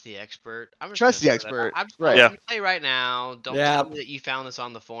 trust the expert. I'm just Trust gonna the say that. expert, I'm just right. gonna tell you right now. Don't Yeah. tell me that you found this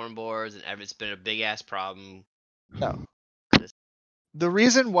on the forum boards and it's been a big ass problem. no. The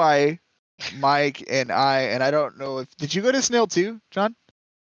reason why Mike and I don't know if did you go to Snail too, John?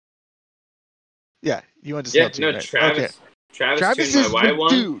 Yeah, you went to Snail Yeah, too, no, right? Travis. Okay. Travis Travis tuned is my the Y1.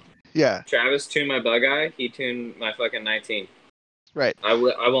 dude. Yeah, Travis tuned my bug eye. He tuned my fucking 19. right. I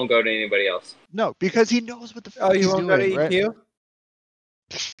won't go to anybody else. No, because he knows what the fuck Oh, you he's won't go to doing, right? EQ?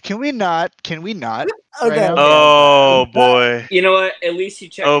 Can we not? Can we not? Okay. now? Oh boy. You know what? At least you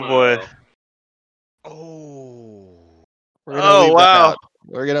checked Oh, my boy. oil. Oh. We're gonna Oh leave that wow. out.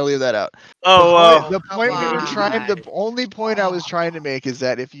 We're gonna leave that out. Oh wow. The point we were come trying on. the only point I was trying to make is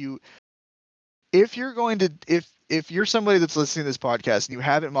that if you're going to if you're somebody that's listening to this podcast and you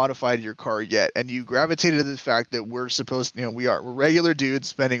haven't modified your car yet and you gravitated to the fact that we're supposed we're regular dudes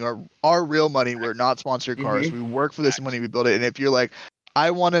spending our real money, we're not sponsored cars, we work for this money, we build it, and if you're like,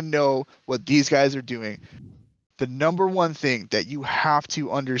 I want to know what these guys are doing, the number one thing that you have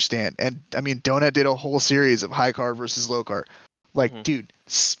to understand, and I mean Donut did a whole series of high car versus low car. Like, Mhm. dude,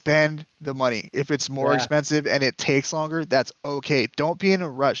 spend the money. If it's more Yeah. expensive and it takes longer, that's okay. Don't be in a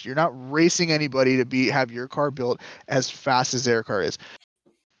rush. You're not racing anybody to have your car built as fast as their car is.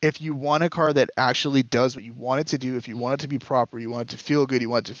 if you want a car that actually does what you want it to do, if you want it to be proper, you want it to feel good, you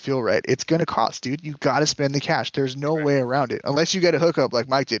want it to feel right, it's gonna cost, dude. You gotta spend the cash. There's no Right. way around it, unless you get a hookup like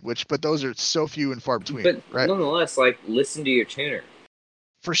Mike did, but those are so few and far between, But right? nonetheless, like, listen to your tuner.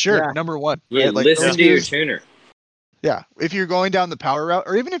 For sure, Yeah. number one. Yeah, right? Like, listen those to your dudes- tuner. Yeah, if you're going down the power route,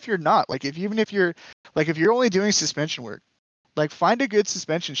 or even if you're not, like if you're only doing suspension work, like find a good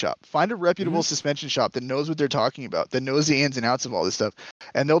suspension shop, find a reputable suspension shop that knows what they're talking about, that knows the ins and outs of all this stuff,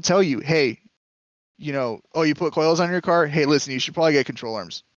 and they'll tell you, hey, oh, you put coils on your car, hey, listen, you should probably get control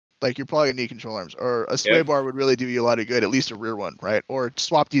arms. Like you're probably gonna need control arms, or a sway Yeah. bar would really do you a lot of good, at least a rear one, right? Or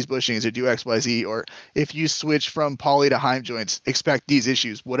swap these bushings, or do X, Y, Z, or if you switch from poly to Heim joints, expect these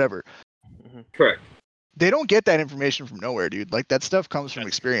issues, whatever. Correct. They don't get that information from nowhere, dude. Like that stuff comes from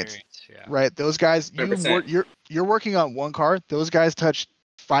That's experience, Yeah. right? Those guys, 100%. you're working on one car. Those guys touch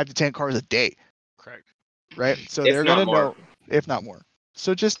 5 to 10 cars a day, Correct. right? So If they're not gonna more. know, if not more.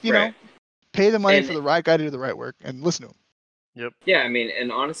 So just Right. pay the money And- for the right guy to do the right work and listen to him. Yeah, I mean, and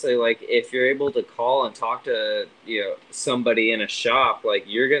honestly, like, if you're able to call and talk to, somebody in a shop, like,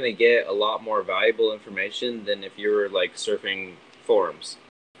 you're going to get a lot more valuable information than if you were, like, surfing forums,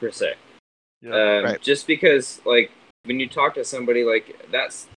 per se. Yeah. Right. Just because, like, when you talk to somebody, like,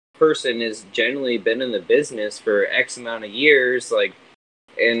 that person has generally been in the business for X amount of years, like,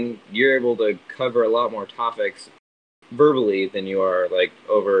 and you're able to cover a lot more topics verbally than you are, like,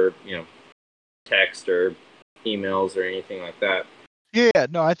 over, text or emails or anything like that. Yeah,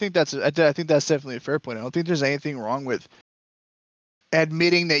 no, I think that's definitely a fair point. I don't think there's anything wrong with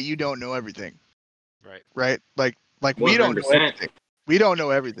admitting that you don't know everything, Right. right? Like we don't know 100%. everything. We don't know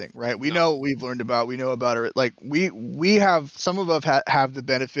everything, right? We No. know what we've learned about. We know about it. Like we have some of us have the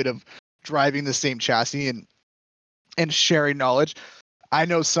benefit of driving the same chassis and sharing knowledge. I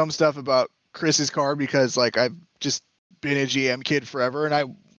know some stuff about Chris's car because like I've just been a GM kid forever, and I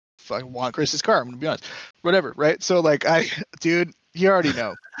fucking want Chris's car. I'm gonna be honest, whatever, right? So like dude, you already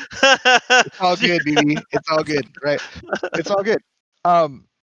know. It's all good, BB. It's all good, right? It's all good.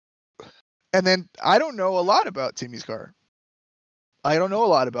 And then I don't know a lot about Timmy's car. I don't know a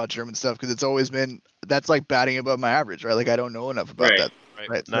lot about German stuff because it's always been that's like batting above my average, right? Like I don't know enough about Right. that, Right.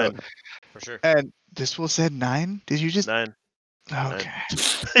 right? So, 9. For sure. and this will said 9. Did you just? 9. Okay.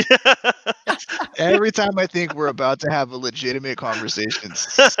 Every time I think we're about to have a legitimate conversation,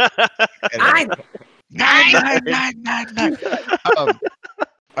 and nine. All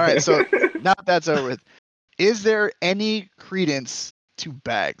right, so now that that's over with, is there any credence to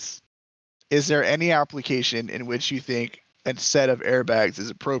bags? Is there any application in which you think a set of airbags is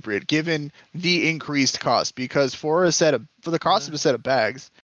appropriate given the increased cost? Because for the cost of a set of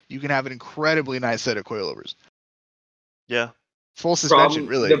bags, you can have an incredibly nice set of coilovers. Yeah. Full suspension,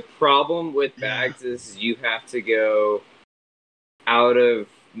 really. The problem with bags is you have to go out of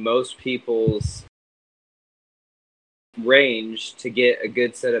most people's range to get a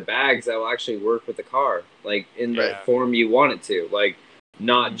good set of bags that will actually work with the car, like in the Yeah. form you want it to, like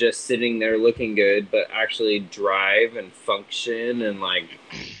not just sitting there looking good, but actually drive and function and like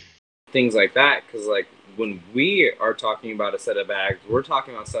things like that. Because like when we are talking about a set of bags, we're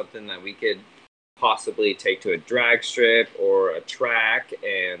talking about something that we could possibly take to a drag strip or a track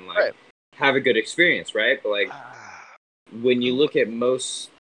and like Right. have a good experience, right? But like when you look at most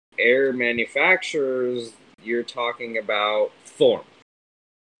air manufacturers, you're talking about form,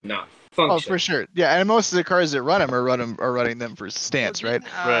 not function. Oh, for sure. Yeah, and most of the cars that run them are running them for stance, Well, right?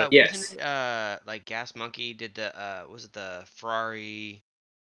 didn't, Right. Yes. wasn't it, like Gas Monkey did the was it the Ferrari?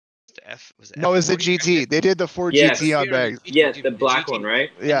 The F was it? No, it's the F40? GT. They did the Ford Yes. GT on Yeah, bags. the Yeah, GT, the black GT one,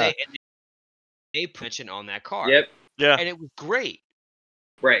 right? and Yeah. they put it on that car. Yep, Yeah. And it was great.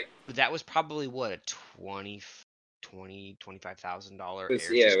 right. But that was probably what, a $25,000 It was-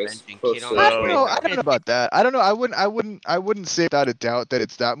 air yeah, it was suspension close kit to on that. I that. don't know. I don't know about that. I don't know. I wouldn't say without a doubt that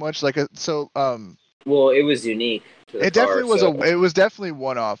it's that much. Well, it was unique to the It definitely car, was so- it was definitely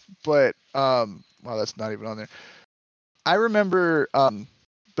one off, but wow, that's not even on there. I remember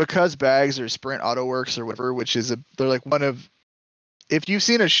because bags or Sprint Auto Works or whatever, which is they're like one of, if you've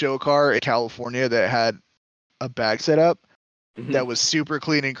seen a show car in California that had a bag setup Mhm. that was super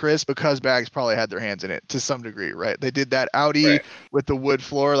clean and crisp, because bags probably had their hands in it to some degree, right? They did that Audi Right. with the wood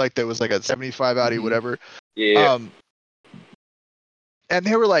floor, like there was like a 75 Audi, Mhm. whatever. Yeah, And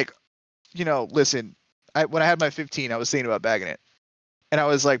they were like, listen, when I had my 15, I was thinking about bagging it. And I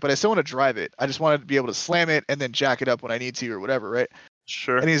was like, but I still want to drive it. I just wanted to be able to slam it and then jack it up when I need to or whatever, right?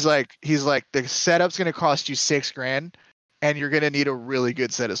 Sure. And he's like, the setup's gonna cost you $6,000, and you're gonna need a really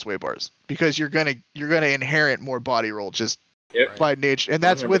good set of sway bars because you're gonna inherit more body roll just Yep. by nature, and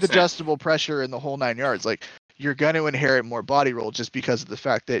that's with 100%. adjustable pressure and the whole 9 yards. Like you're going to inherit more body roll just because of the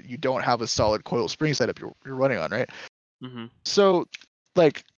fact that you don't have a solid coil spring setup you're running on, right? Mm-hmm. So,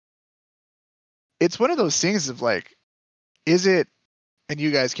 like, it's one of those things of like, is it, and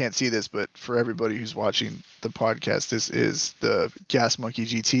you guys can't see this, but for everybody who's watching the podcast, this is the Gas Monkey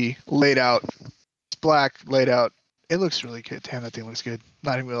GT laid out. It's black, laid out. It looks really good. Damn, that thing looks good.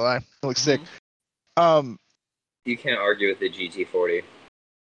 Not even gonna lie. It looks sick. You can't argue with the GT40.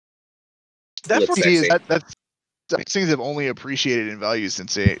 That Looks 40 is sexy. that's these things have only appreciated in value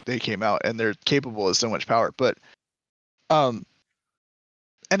since they came out, and they're capable of so much power. But and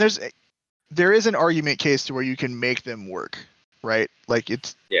there is an argument case to where you can make them work, right? Like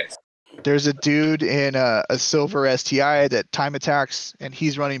Yes. there's a dude in a silver STI that time attacks, and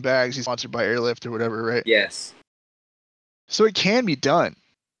he's running bags. He's sponsored by Airlift or whatever, right? Yes. So it can be done.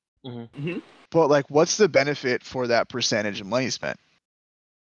 Mm-hmm. But like, what's the benefit for that percentage of money spent?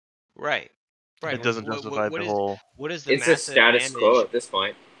 Right. Right. It doesn't justify the whole. What is the It's a massive status advantage? quo at this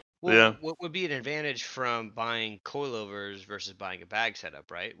point. Well, Yeah. what would be an advantage from buying coilovers versus buying a bag setup,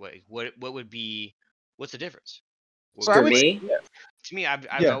 right? What would be what's the difference? What So I For would me, to me, I've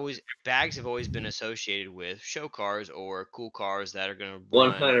Yeah. always bags have always been associated with show cars or cool cars that are going to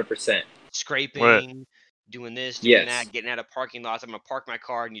 100%. scraping, doing this, doing Yes. that, getting out of parking lots. I'm gonna park my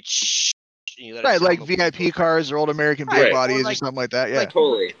car and you let it right, tell like them what to VIP cars or old American big Right. bodies Or or like- something like that. Yeah.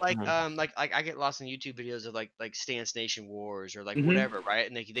 Totally. like I get lost in YouTube videos of like Stance Nation Wars or like Mhm. whatever, right?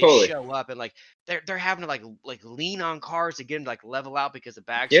 And they Totally. show up and like they're having to like lean on cars to get them to like level out because the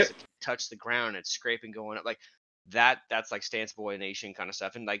bags Yep. just touch the ground and it's scraping going up like that's like Stance Boy Nation kind of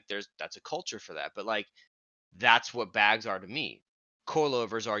stuff, and like that's a culture for that, but like that's what bags are to me.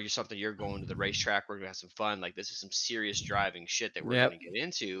 Coilovers are something you're going to the racetrack, we're gonna have some fun, like this is some serious driving shit that we're Yep. gonna get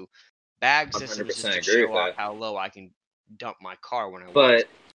into. Bag systems is 100% to agree show with off that. how low I can dump my car when I want But to.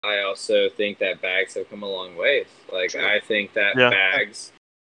 I also think that bags have come a long ways. Like, True. I think that Yeah. bags,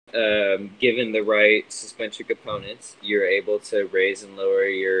 given the right suspension components, you're able to raise and lower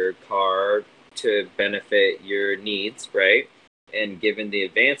your car to benefit your needs, right? And given the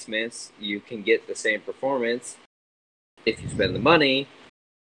advancements, you can get the same performance if you spend the money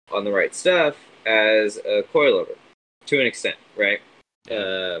on the right stuff as a coilover, to an extent, right?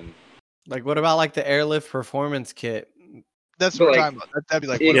 Like, what about like the Airlift Performance Kit? That's But, what we're like, talking about. That'd be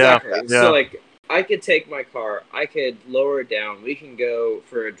like Exactly. Yeah. So, like, I could take my car, I could lower it down, we can go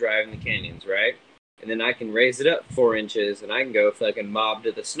for a drive in the canyons, right? And then I can raise it up 4 inches, and I can go fucking mob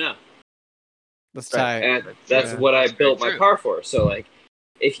to the snow. That's Right. tight. And that's Yeah. what I That's very built my true. car for. So, like,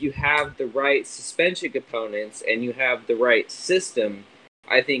 if you have the right suspension components and you have the right system,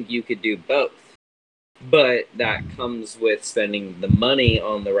 I think you could do both. But that comes with spending the money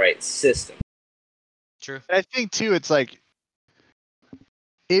on the right system. True. And I think too, it's like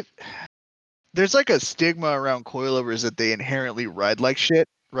there's like a stigma around coilovers that they inherently ride like shit,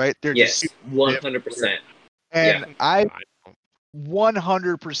 right? They're Yes, just 100%. and Yeah. I I don't.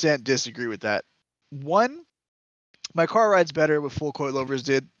 100% disagree with that. One, my car rides better with full coilovers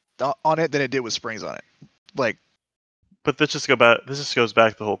on it than it did with springs on it. Like, But this just goes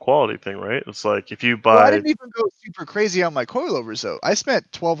back to the whole quality thing, right? It's like if you well, I buy. didn't even go super crazy on my coilovers though. I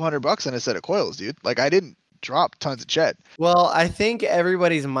spent $1,200 on a set of coils, dude. Like, I didn't drop tons of ched. Well, I think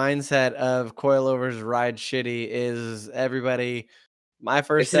everybody's mindset of coilovers ride shitty is everybody. My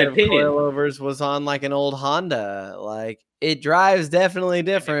first It's an set of opinion. coilovers was on like an old Honda. Like it drives definitely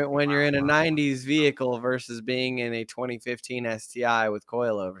different when you're in a 90s vehicle versus being in a 2015 STI with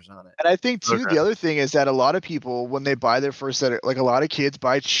coilovers on it. And I think too, Okay. the other thing is that a lot of people, when they buy their first set, like a lot of kids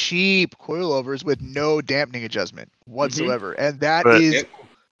buy cheap coilovers with no dampening adjustment whatsoever, and that Right. is Yep.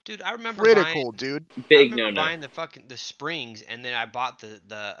 Dude, I remember critical, dude. Big remember no-no. buying the springs, and then I bought the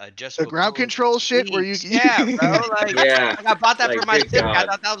The adjustable ground cooling control shit where you, sleeves. Yeah, bro. Like, Yeah. like I bought that Like, for my good Civic. I God.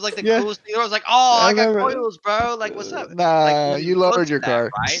 thought that was like the Yeah. coolest thing. I was like, oh, I got remember- coils, bro. Like, what's up? Nah, Like, you look lowered at your that,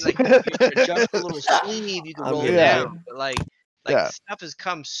 car, right? Like, you can adjust the little sleeve, you can I roll mean, it yeah. down. But like Yeah. stuff has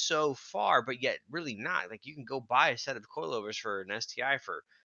come so far, but yet really not. Like, you can go buy a set of coilovers for an STI for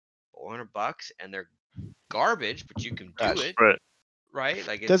 $400, and they're garbage, but you can do Trash. it, Right. right?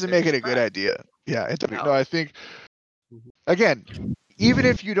 Like, doesn't they're make it just a good trash. idea. Yeah, it doesn't. No. No, I think again, even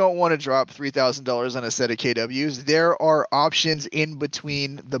if you don't want to drop $3,000 on a set of KWs, there are options in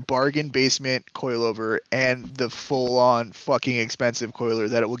between the bargain basement coilover and the full-on fucking expensive coiler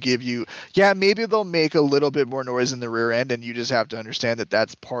that it will give you. Yeah, maybe they'll make a little bit more noise in the rear end, and you just have to understand that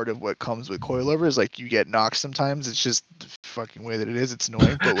that's part of what comes with coilovers. Like, you get knocks sometimes. It's just the fucking way that it is. It's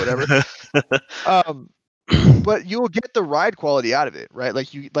annoying, but whatever. But you will get the ride quality out of it, right?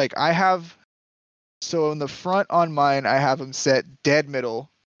 I have, so in the front on mine, I have them set dead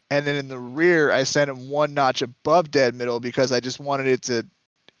middle, and then in the rear I sent him one notch above dead middle because I just wanted it to.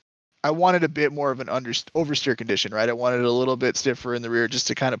 I wanted a bit more of an oversteer condition, right? I wanted it a little bit stiffer in the rear just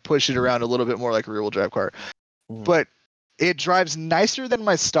to kind of push it around a little bit more like a rear-wheel drive car. But it drives nicer than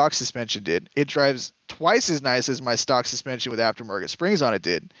my stock suspension did. It drives twice as nice as my stock suspension with aftermarket springs on it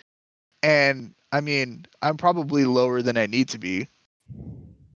did. And I mean, I'm probably lower than I need to be.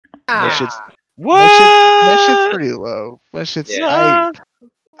 That shit's, What? that shit's pretty low. That shit's, Yeah.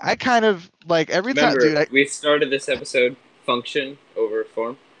 I kind of like every time, Remember, dude. we started this episode function over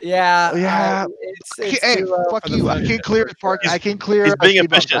form. Yeah, Yeah. it's Hey, too low fuck for the you! I function, can clear for the park. sure. I can clear. He's being speed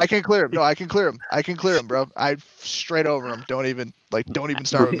bumps. efficient. I can clear him. No, I can clear him. I can clear him, bro. I straight over him. Don't even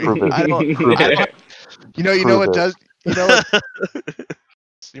start with me. Prove it. I don't. You know Prove what it. does. You know what?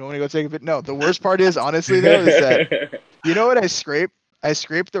 You want me to go take a bit? No. The worst part is honestly though is that you know what I scrape? I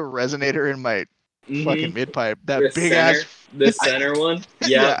scraped the resonator in my fucking mid pipe. That The big center, ass. the center one.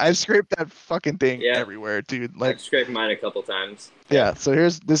 Yeah, I scraped that fucking thing Yeah. everywhere, dude. Like I've scraped mine a couple times. yeah. So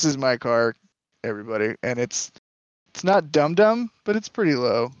this is my car, everybody, and it's not dumb, but it's pretty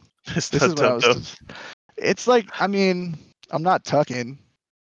low. It's This not is what I dumb, was. though. It's like, I mean, I'm not tucking.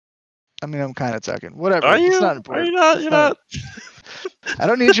 I mean, I'm kind of tucking. Whatever. Are you? It's not Are important. you not? It's You're not. I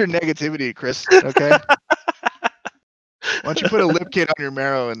don't need your negativity, Chris. Okay. Why don't you put a lip kit on your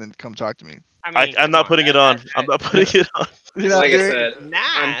marrow and then come talk to me? I'm not putting it on. I'm not putting it on. You're not Like I doing- said, Nice.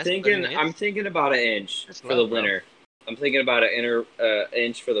 I'm thinking. but I mean, I'm thinking about an inch it's for low, the bro. winter. I'm thinking about an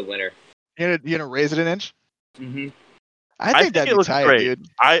inch for the winter. you're gonna raise it an inch? Mm-hmm. I I think that'd it be looks tight, great. dude.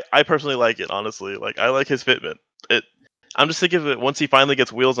 I personally like it, honestly. Like, I like his fitment. I'm just thinking of it once he finally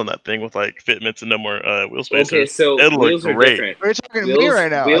gets wheels on that thing with like fitments and no more wheel spacers. Okay, so It'll look wheels are great. different. We're talking to me Wheels-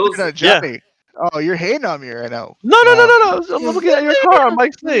 right now. wheels- I think not Johnny. Oh, you're hating on me right now. No. I'm looking at your car on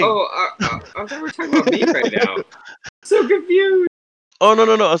Mike's thing. Oh, I thought we were talking about me right now. So confused. Oh no.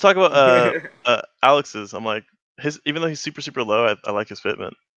 I was talking about Alex's. I'm like even though he's super low, I like his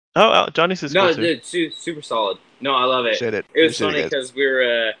fitment. Oh, Johnny's is No, cool too. dude, super solid. No, I love it. Appreciate it. It was Appreciate funny guys. because we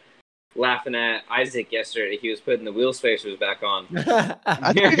were laughing at Isaac yesterday. He was putting the wheel spacers back on.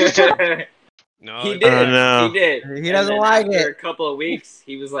 I think you just told- No, He you- did. no. He did. He And doesn't then like after it. a couple of weeks,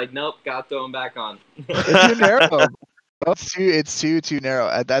 he was like, "Nope, got to throw them back on." It's too narrow. It's too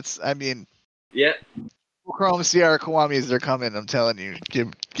narrow. That's. I mean, Yeah, Chrome Sierra Kawamis, they're coming. I'm telling you.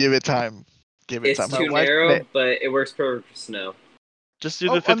 Give it time. Give it it's time. My too wife- narrow, but it works perfect for snow. Just do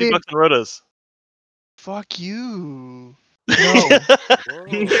Oh, the I 50 mean- bucks in rotas. Fuck you. No,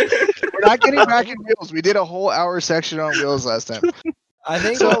 we're not getting back in wheels. We did a whole hour section on wheels last time. I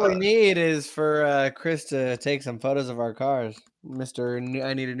think So- what we need is for Chris to take some photos of our cars. Mr.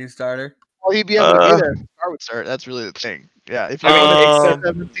 I need a new starter. Well, he'd be able to do that. if the car would start. That's really the thing. Yeah, if you're I mean, running except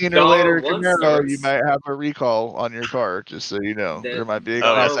 17 or dollar later one Camaro, you starts. might have a recall on your car. Just so you know, there might be a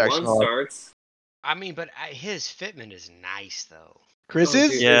dollar class action. one law. starts. I mean, but his fitment is nice though.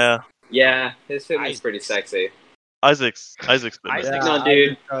 Chris's? dude. Yeah, Yeah, his fitment's pretty sexy. Isaac's fitment. Isaac's- No,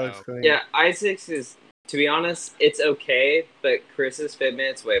 dude. Isaac's clean. Yeah, Isaac's is, to be honest, it's okay, but Chris's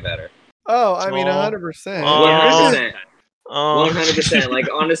fitment's way better. Oh, I mean, Oh. 100%. Oh. 100%. Oh. 100%. Like,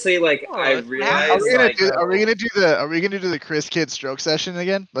 honestly, like, Oh, I that's realized, Are we gonna like, do? Are we gonna do the Chris Kid stroke session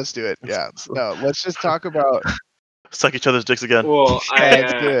again? Let's do it. Yeah. No, let's just talk about. Suck each other's dicks again. well, Yeah,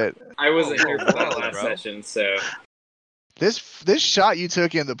 let's do it. I wasn't Oh, here for that whoa, last bro. session, so. This shot you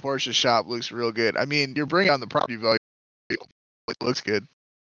took in the Porsche shop looks real good. I mean, you're bringing on the property value. It looks good.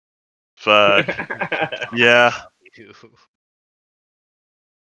 Fuck. Yeah.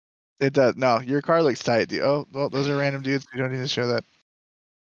 It does. No, your car looks tight, dude. Oh, well, those are random dudes. You don't need to show that.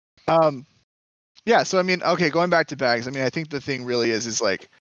 Yeah. So I mean, okay, going back to bags. I mean, I think the thing really is like,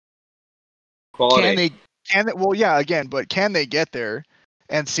 Quality. can they? Well, yeah. Again, but can they get there?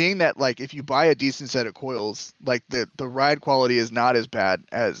 And seeing that, like, if you buy a decent set of coils, like the ride quality is not as bad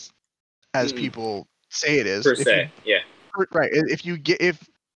as Mm. people say it is. per If you- se, yeah. right. If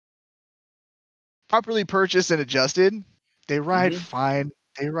properly purchased and adjusted, they ride Mhm. fine.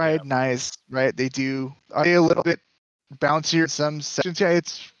 They ride nice, right? They do. Are they a little bit bouncier in some sections? Yeah,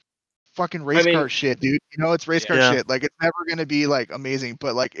 it's fucking race mean- car shit, dude. You know, it's race car Yeah. shit. Like, it's never gonna be like amazing,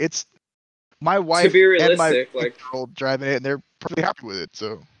 but like, it's my To wife be and my realistic, like, 8-year-old driving it, and they're perfectly happy with it.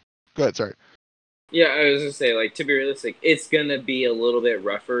 So, go ahead. Sorry. yeah, I was gonna say, like, to be realistic, it's gonna be a little bit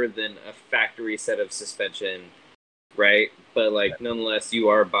rougher than a factory set of suspension, right? But, like, nonetheless, you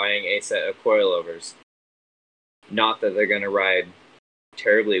are buying a set of coilovers. Not that they're gonna ride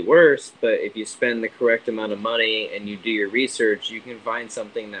terribly worse, but if you spend the correct amount of money and you do your research, you can find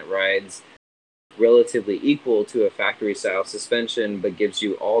something that rides relatively equal to a factory style suspension, but gives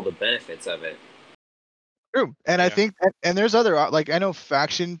you all the benefits of it. True. And I Yeah. think, and there's other, like, I know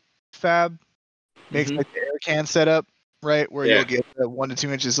Faction Fab makes Mhm. like the air can setup, right? Where Yeah. you'll get 1 to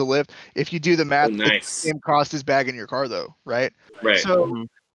 2 inches of lift. If you do the Oh, math, it's nice. the same cost as bagging your car, though, right? Right. So Mhm.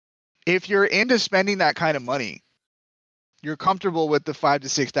 if you're into spending that kind of money, you're comfortable with the $5,000 to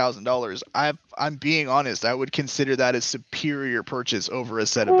 $6,000. I'm being honest. I would consider that a superior purchase over a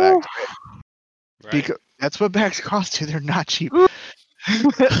set of bags. Right. Because that's what bags cost too. They're not cheap. Ooh.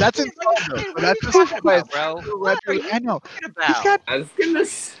 That's Like, insane though. what But are that's you just talking by a about, bro? super What are reputable- you I know. talking He's about? got I was gonna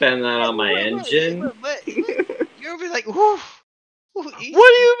spend that on my engine. You're gonna be like, whoo. What do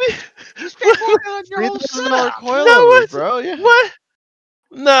you mean? You spent more on your whole $3,000 setup. coilovers, No, what? bro. Yeah. What?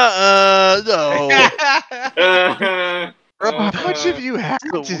 No. Bro, how much have you had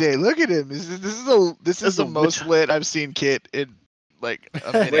So- today? Look at him. This is It's the a most lit I've seen Kit in like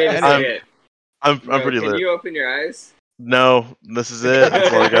a minute. Wait a Anyway, second. I'm Bro, pretty can lit. you open your eyes? No, this is it.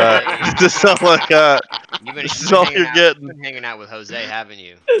 That's all I got. This is all I got. You've been, This you've is been all hanging you're out, getting. you've been hanging out with Jose, haven't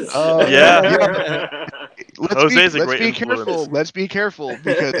you? Yeah. Jose's a let's great be influence. careful. Let's be careful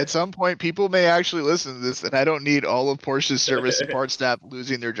because at some point people may actually listen to this, and I don't need all of Porsche's service and parts staff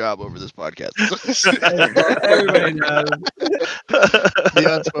losing their job over this podcast. Everybody knows.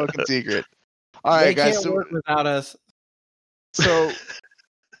 The unspoken secret. All right, They guys. can't So, work without us. so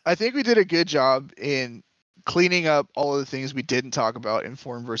I think we did a good job in cleaning up all of the things we didn't talk about in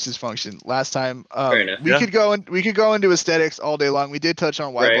form versus function last time. Fair enough. We Yeah. could go into aesthetics all day long. We did touch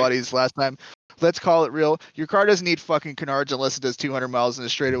on wide Right. bodies last time. Let's call it real. Your car doesn't need fucking canards unless it does 200 miles in a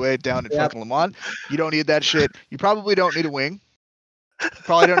straightaway down in Yep. fucking Le Mans. You don't need that shit. You probably don't need a wing.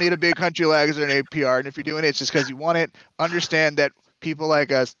 Probably don't need a big country legs or an APR. And if you're doing it, it's just because you want it. Understand that people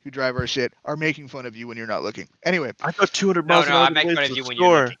like us who drive our shit are making fun of you when you're not looking. Anyway, I go 200 No, miles no, an hour I to make the fun of place you to when the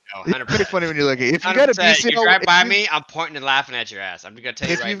you're store. looking. Oh, you 100%. make fun of when you're looking. If you got a 100%. You BCL, drive by if you- me, I'm pointing and laughing at your ass. I'm gonna tell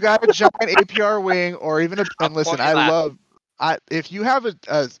you if right you've now. got a giant APR wing or even a, I'll and listen, point and laugh. if you have a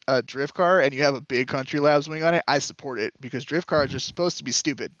drift car and you have a big Country Labs wing on it, I support it because drift cars are supposed to be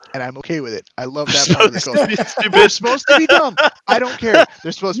stupid, and I'm okay with it. I love that part of the culture. They're supposed to be dumb. I don't care.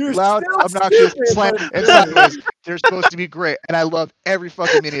 They're supposed to be You're loud, still obnoxious, stupid, slang, but and it's good. sideways. They're supposed to be great, and I love every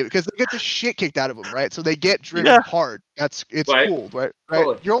fucking minute of it because they get the shit kicked out of them, right? So they get driven Yeah. hard. It's Right. cool, right?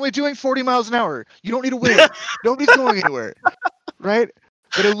 Totally. You're only doing 40 miles an hour. You don't need a wing. Nobody's going anywhere, right?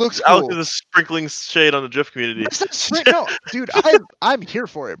 But it looks Alex cool. is sprinkling shade on the drift community. That's not sprint. No, dude, I'm here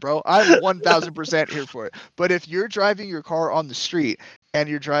for it, bro. I'm 1000% here for it. But if you're driving your car on the street and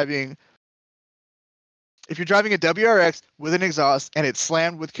if you're driving a WRX with an exhaust and it's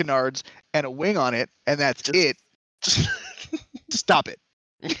slammed with canards and a wing on it and that's it, stop it.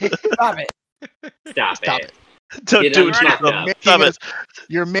 Stop it. Stop Stop it. Don't Get do them it to fucked yourself. up. Stop it.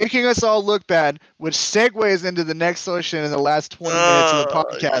 You're making us all look bad, which segues into the next session in the last 20 minutes of the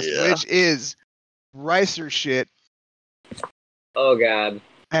podcast, Yeah. which is Ricer shit. Oh god.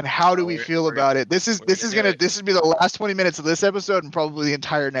 And how do we We're- feel we're about it? This is we're this gonna is do gonna it. this would be the last 20 minutes of this episode and probably the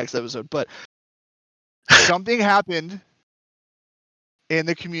entire next episode. But something happened in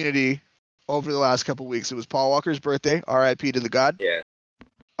the community over the last couple weeks. It was Paul Walker's birthday, R.I.P. to the god. Yeah.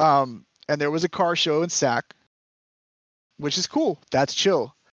 And there was a car show in Sac, which is cool. That's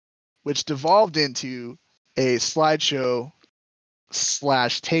chill. Which devolved into a slideshow /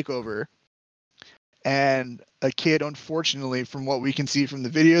 takeover. And a kid, unfortunately, from what we can see from the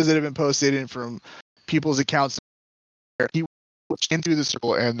videos that have been posted and from people's accounts, he went in through the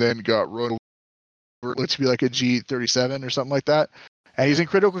circle and then got run over. It looks to be like a G37 or something like that. And he's in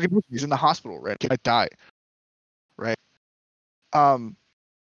critical condition. He's in the hospital, right? He might die. Right. I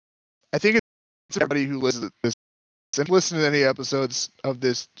think it's everybody who listens to this and listen to any episodes of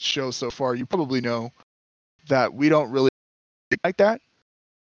this show so far, you probably know that we don't really like that.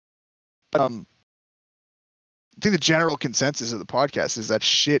 I think the general consensus of the podcast is that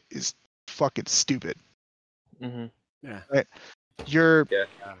shit is fucking stupid. Mm-hmm.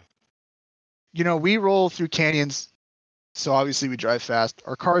 We roll through canyons, so obviously we drive fast.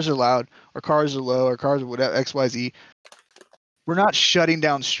 Our cars are loud. Our cars are low. Our cars are whatever, XYZ. We're not shutting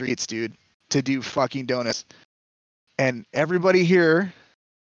down streets, dude, to do fucking donuts. And everybody here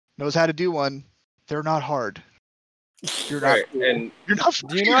knows how to do one. They're not hard. You're not. Right. Cool. And You're not.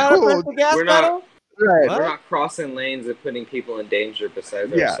 Do you know how to cool. press the gas We're not- pedal? Right. What? we're not crossing lanes and putting people in danger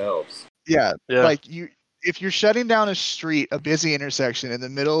besides Yeah. ourselves. Yeah. Yeah. Like if you're shutting down a street, a busy intersection in the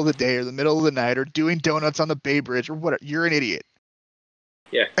middle of the day or the middle of the night, or doing donuts on the Bay Bridge or whatever, you're an idiot.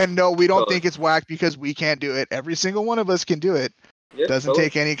 Yeah. And no, we don't Totally. think it's whack because we can't do it. Every single one of us can do it. Yeah, Doesn't totally.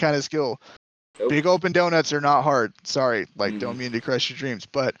 take any kind of skill. Nope. Big open donuts are not hard. Sorry, don't Mhm. mean to crush your dreams,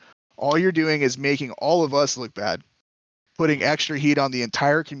 but all you're doing is making all of us look bad. putting extra heat on the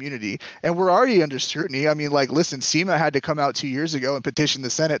entire community. And we're already under scrutiny. I mean, like, listen, SEMA had to come out 2 years ago and petition the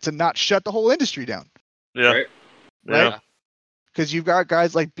Senate to not shut the whole industry down. Yeah. Right? Right? Yeah. Because you've got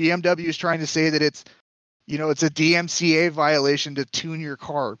guys like BMW is trying to say that it's, you know, it's a DMCA violation to tune your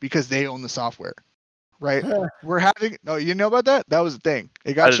car because they own the software. Right? We're having, no, you know about that? That was a thing.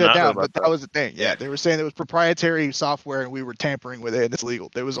 It I got did shut not know down, about but that was a thing. Yeah, Yeah. they were saying it was proprietary software and we were tampering with it and it's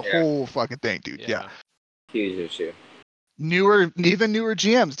legal. There was a Yeah. whole fucking thing, dude. Yeah. Huge issue. Even newer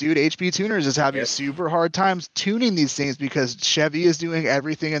GMs, dude. HP Tuners is having Yep. super hard times tuning these things because Chevy is doing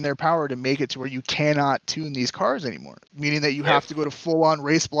everything in their power to make it to where you cannot tune these cars anymore. Meaning that you Yep. have to go to full-on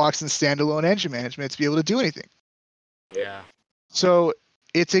race blocks and standalone engine management to be able to do anything. Yeah. So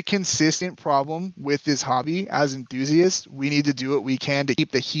it's a consistent problem with this hobby. As enthusiasts, we need to do what we can to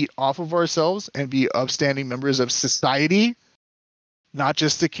keep the heat off of ourselves and be upstanding members of society, not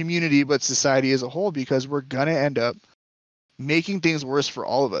just the community, but society as a whole, because we're gonna end up making things worse for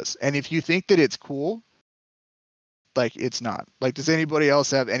all of us. And if you think that it's cool, like, it's not. Like, does anybody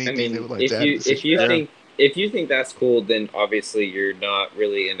else have I anything they mean, would like to add to this if issue? you Yeah. think that's cool, then obviously you're not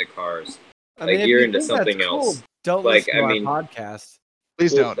really into cars. I Like, mean, if you're you into think that's something cool, else. don't Like, listen to I our mean- podcast.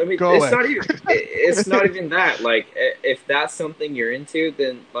 Please Well, don't. I mean, Go it's away. not even it's not even that. Like, if that's something you're into,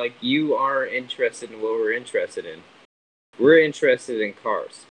 then like you are interested in what we're interested in. We're interested in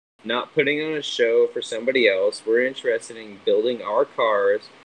cars, not putting on a show for somebody else. We're interested in building our cars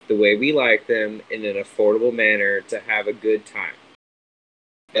the way we like them in an affordable manner to have a good time.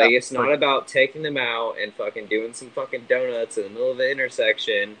 Like, it's not about taking them out and fucking doing some fucking donuts in the middle of the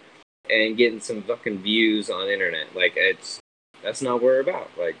intersection and getting some fucking views on the internet. Like, that's not what we're about.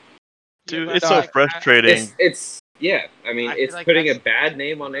 Like, Dude, but it's I- so I- frustrating. it's yeah. I mean, I feel it's like putting a that's- bad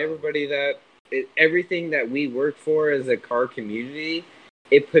name on everybody that everything that we work for as a car community.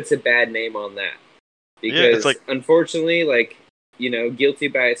 It puts a bad name on that because Yeah, it's like- unfortunately, like, you know, guilty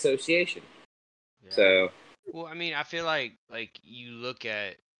by association. Yeah. So Well, I mean, I feel like you look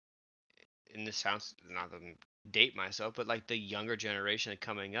at, and this sounds, not to date myself, but like the younger generation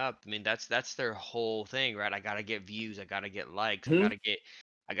coming up. I mean, that's their whole thing, right? I gotta get views, I gotta get likes, Mhm.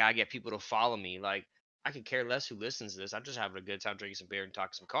 I gotta get people to follow me. Like, I could care less who listens to this. I'm just having a good time drinking some beer and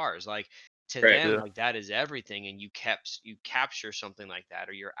talking some cars. Like, to Right. them, Yeah. like, that is everything. And you capture something like that,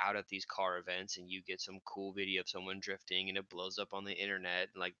 or you're out at these car events and you get some cool video of someone drifting and it blows up on the internet,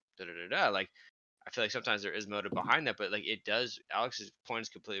 and like da da da da. Like, I feel like sometimes there is motive behind that, but like, it does. Alex's point is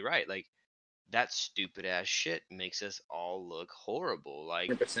completely right. Like, that stupid ass shit makes us all look horrible. Like,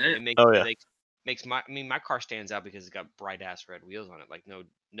 100%. it makes Oh, yeah. makes my, I mean, my car stands out because it's got bright ass red wheels on it. Like,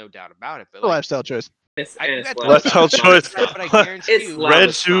 no doubt about it. But A like, lifestyle choice. It's, I and do it's that loud. too. Lifestyle choice. But I guarantee It's you, loud Red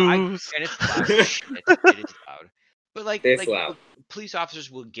as fuck. shoes. and it's loud as shit. It is loud. But like, It's loud. look, police officers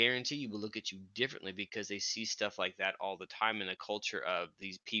will guarantee you will look at you differently because they see stuff like that all the time in the culture of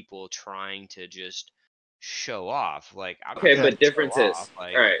these people trying to just show off. Like, I'm not Okay, trying but to show difference is off,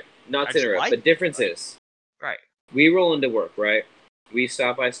 like, all right. Not I to just interrupt, like but it, difference like- is right. we roll into work, right? We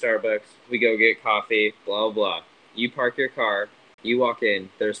stop by Starbucks, we go get coffee, blah, blah, blah. You park your car, you walk in,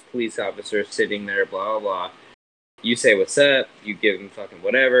 there's police officers sitting there, blah, blah, blah. You say what's up, you give them fucking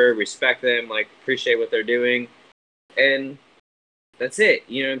whatever, respect them, like, appreciate what they're doing, and that's it.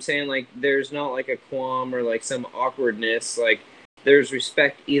 You know what I'm saying? Like, there's not like a qualm or like some awkwardness. Like, there's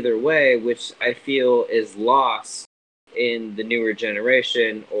respect either way, which I feel is lost in the newer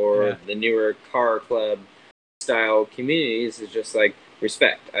generation or Yeah. the newer car club style communities. Is just like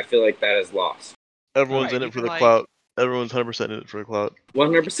respect. I feel like that is lost. Everyone's Right, in it for even the like- clout. Everyone's 100% in it for the clout.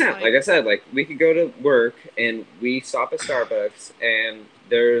 100%. Like I said, like we could go to work and we stop at Starbucks and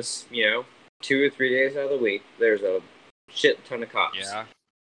there's, you know, 2 or 3 days out of the week, there's a shit ton of cops. Yeah.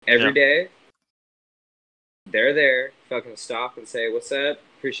 Every Yeah. day, they're there, fucking stop and say, what's up,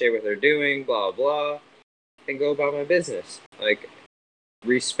 appreciate what they're doing, blah, blah, and go about my business. Like,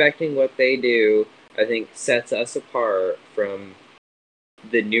 respecting what they do, I think, sets us apart from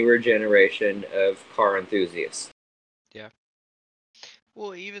the newer generation of car enthusiasts.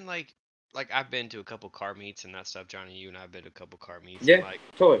 Well, even like I've been to a couple car meets and that stuff. Johnny, you and I've been to a couple car meets. Yeah, And like,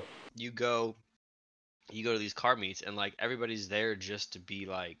 totally. you go to these car meets and like everybody's there just to be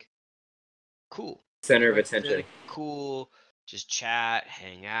like cool. Center of Everybody's there attention. to cool, just chat,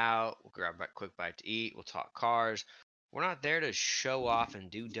 hang out, we'll grab a quick bite to eat, we'll talk cars. We're not there to show off and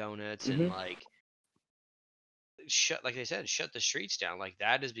do donuts and Mhm. like like they said, shut the streets down. Like,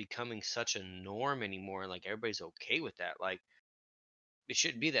 that is becoming such a norm anymore, and like everybody's okay with that. Like, it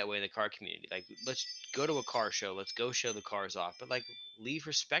shouldn't be that way in the car community. Like, let's go to a car show, let's go show the cars off, but like leave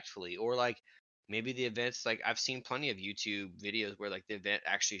respectfully, or like Maybe the event's like I've seen plenty of YouTube videos where like the event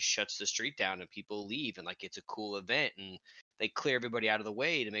actually shuts the street down and people leave and like it's a cool event and they clear everybody out of the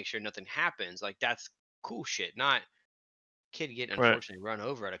way to make sure nothing happens. Like that's cool shit, not kid getting Right. unfortunately run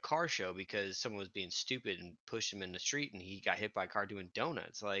over at a car show because someone was being stupid and pushed him in the street and he got hit by a car doing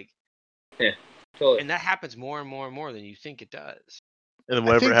donuts. Like, Totally. and that happens more and more and more than you think it does. And then I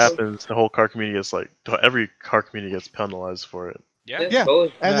whatever think- happens, the whole car community gets like every car community gets penalized for it. Yeah. Yeah,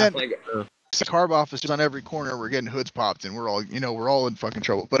 Totally. and then- like, carb officers on every corner, we're getting hoods popped, and we're all in fucking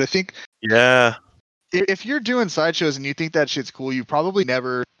trouble. But I think Yeah. if you're doing sideshows and you think that shit's cool, you probably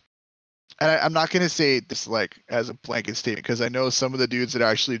never. And I'm not gonna say this like as a blanket statement because I know some of the dudes that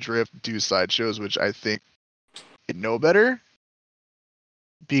actually drift do sideshows, which I think know better.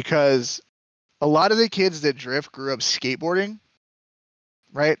 Because a lot of the kids that drift grew up skateboarding,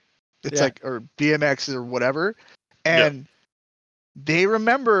 right? It's Yeah. like or BMX or whatever, and they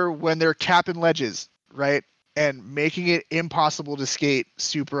remember when they're capping ledges, right? And making it impossible to skate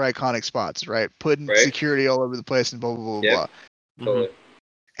super iconic spots, right? Putting Right. security all over the place and blah blah blah Yep. blah. totally.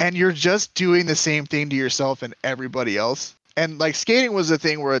 And you're just doing the same thing to yourself and everybody else. And like skating was a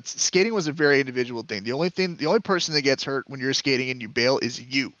thing where skating was a very individual thing. The only person that gets hurt when you're skating and you bail is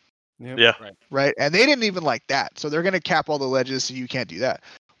you, Yep. Yeah. right? And they didn't even like that, so they're gonna cap all the ledges so you can't do that.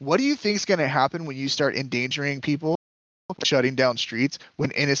 What do you think's gonna happen when you start endangering people, shutting down streets,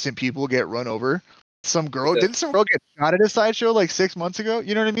 when innocent people get run over? Some girl Yeah. didn't some girl get shot at a sideshow like 6 months ago?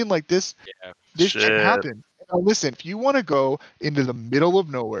 You know what I mean? Like this shit Shit. happened. Now listen, if you want to go into the middle of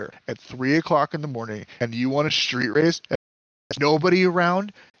nowhere at 3:00 in the morning and you want a street race, and there's nobody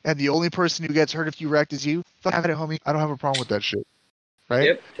around, and the only person who gets hurt if you wrecked is you, fuck it, homie. I don't have a problem with that shit. Right?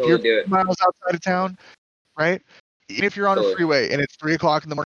 Yep, If you're totally do it. miles outside of town, right? Even if you're on a Totally. freeway and it's 3:00 in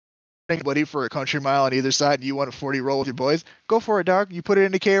the morning, buddy, for a country mile on either side, and you want a 40 roll with your boys, go for it, dog. You put it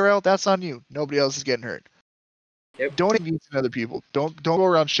into KRL, that's on you. Nobody else is getting hurt. Yep. Don't inconvenience other people. Don't go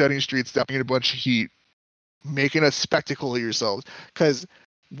around shutting streets down in a bunch of heat, making a spectacle of yourselves, because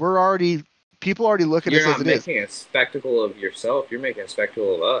people already look at You're us not as it is. making a spectacle of yourself. You're making a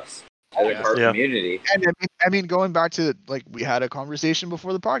spectacle of us as a Yeah. car Yeah. community. And I mean, going back to like we had a conversation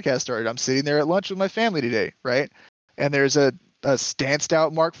before the podcast started. I'm sitting there at lunch with my family today, right? And there's a stanced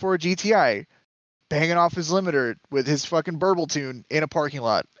out Mark IV GTI banging off his limiter with his fucking burble tune in a parking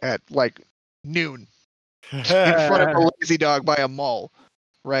lot at like noon in front of a lazy dog by a mall,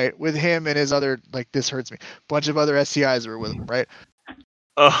 right? With him and his other like this hurts me. Bunch of other SCIs were with him, right?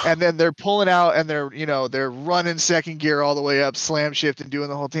 Oh, And then they're pulling out and they're running second gear all the way up, slam shift and doing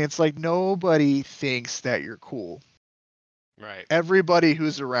the whole thing. It's like nobody thinks that you're cool. Right. Everybody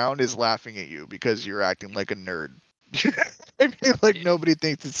who's around is laughing at you because you're acting like a nerd. I mean, like nobody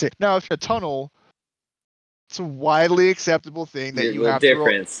thinks it's safe. Now, if a tunnel, it's a widely acceptable thing that There's you a have to roll.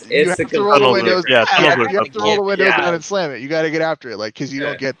 difference. You It's have the to roll the tunnels are- windows. yeah, tunnels are you have to roll the acceptable. windows Yeah. down and slam it. You got to get after it, like, because you Yeah.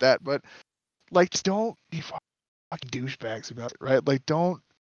 don't get that. But like, just don't be fucking douchebags about it, right? Like, don't.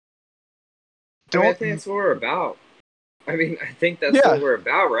 I mean, I think that's what we're about. I mean, I think that's Yeah. what we're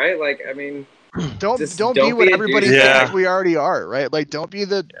about, right? Like, I mean, Don't Just be don't what be a everybody douchebag. thinks Yeah. we already are, right? Like don't be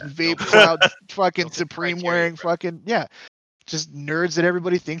the vape Don't be- cloud fucking don't be supreme criteria, wearing bro. fucking just nerds that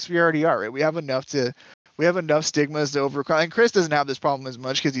everybody thinks we already are, right? We have enough stigmas to overcome. And Chris doesn't have this problem as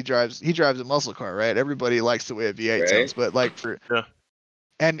much because he drives a muscle car, right? Everybody likes the way a V8 Right. sounds, but like for Yeah.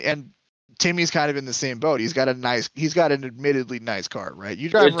 and Timmy's kind of in the same boat. He's got an admittedly nice car, right? You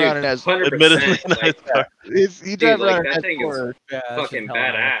drive dude, around and has 100%. admittedly like, nice car. he drives like, around that and thing has is Yeah, that fucking shit's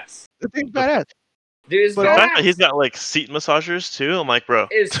hella nice. badass. the thing's badass. Dude, it's But The all- fact that badass. he's got like seat massagers too, I'm like, bro.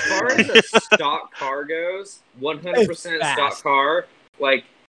 As far as a stock car goes, 100% It's stock fast. car, like,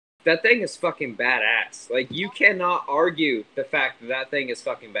 that thing is fucking badass. Like, you cannot argue the fact that that thing is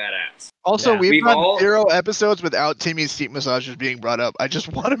fucking badass. Also, Yeah. we've We've done all- 0 episodes without Timmy's seat massagers being brought up. I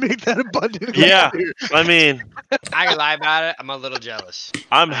just want to make that abundantly Yeah. clear. I mean, I can lie about it. I'm a little jealous.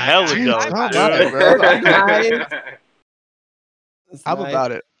 I'm hella I- jealous, I'm dude. about it, bro. It's I'm nice.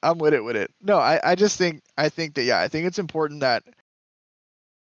 about it. I'm with it. No, I think that I think it's important that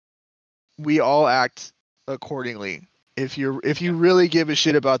we all act accordingly. If you really give a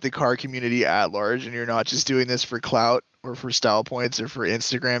shit about the car community at large and you're not just doing this for clout or for style points or for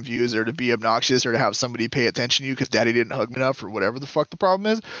Instagram views or to be obnoxious or to have somebody pay attention to you because daddy didn't hug me enough or whatever the fuck the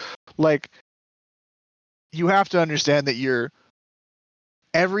problem is, like you have to understand that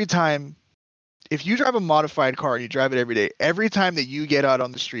every time if you drive a modified car and you drive it every day, every time that you get out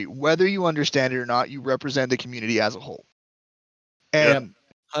on the street, whether you understand it or not, you represent the community as a whole. And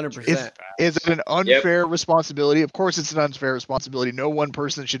 100%. is it an unfair responsibility? Of course, it's an unfair responsibility. No one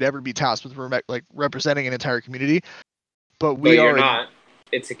person should ever be tasked with representing an entire community. But But we you're are not.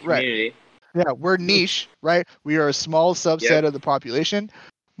 It's a Right. community. Yeah, we're niche, right? We are a small subset Yep. of the population.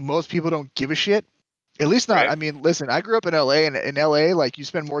 Most people don't give a shit. At least not. Right. I mean, listen, I grew up in LA, and in LA, like you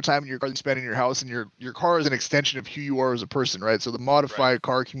spend more time in your car than you spend in your house, and your car is an extension of who you are as a person, right? So the modified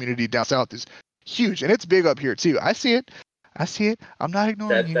car community down south is huge, and it's big up here too. I see it. I'm not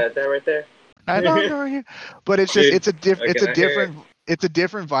ignoring you. That right there. I'm not ignoring you. But it's just Dude, it's a I cannot hear it. it's a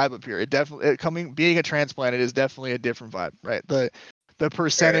different vibe up here. It definitely being a transplanted is definitely a different vibe, right? The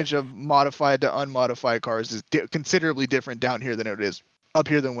percentage of modified to unmodified cars is considerably different down here than it is up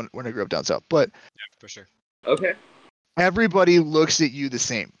here than when I grew up down south. But Yeah, for sure. Okay. everybody looks at you the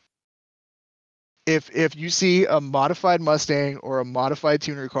same. If you see a modified Mustang or a modified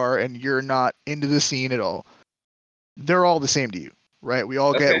tuner car and you're not into the scene at all, they're all the same to you, right? We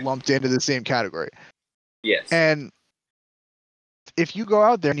all Okay. get lumped into the same category. Yes. And if you go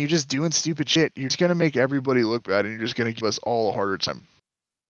out there and you're just doing stupid shit, you're just gonna make everybody look bad, and you're just gonna give us all a harder time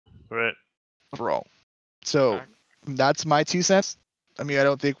Right. overall. So that's my 2 cents. I mean, I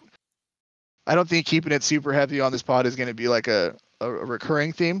don't think keeping it super heavy on this pod is gonna be like a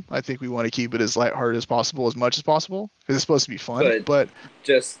recurring theme. I think we want to keep it as lighthearted as possible, as much as possible, because it's supposed to be fun. But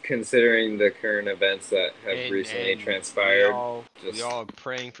just considering the current events that have recently transpired, we all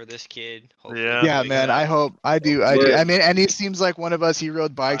praying for this kid. Hopefully Yeah. yeah, he man, wakes I up. hope I do. But- I mean, and he seems like one of us. He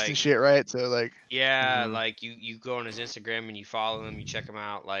rode bikes and Like- shit, right? So like, Yeah, Mhm. like you go on his Instagram and you follow him, you check him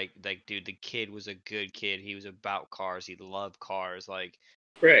out. Like dude, the kid was a good kid. He was about cars. He loved cars. Like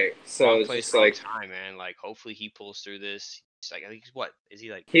right. So wrong it's place, just wrong like time, man. Like hopefully he pulls through this. He's like, I think he's what? Is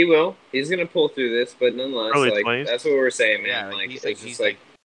he like? he will. He's gonna pull through this, but nonetheless, Early like 20s. that's what we're saying, Yeah, man. like, Like he's it's like just like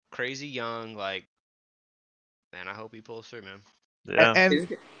crazy young. Like, man, I hope he pulls through, man. Yeah.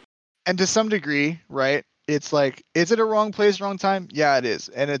 and to some degree, right? It's like, is it a wrong place, wrong time? Yeah, it is.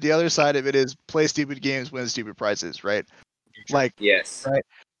 And at the other side of it is play stupid games, win stupid prizes, right? Like, yes. Right.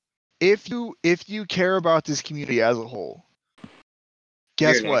 if you care about this community as a whole,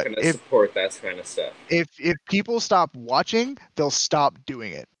 guess You're not what? gonna support that kind of stuff. If people stop watching, they'll stop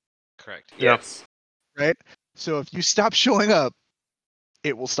doing it, Correct. Yeah. Yes. right? So if you stop showing up,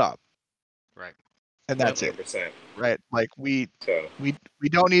 it will stop, Right. and that's it, 100%. right? Like we So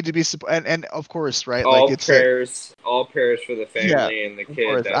don't need to be and of course, right? all Like it's prayers for the family and the of kid.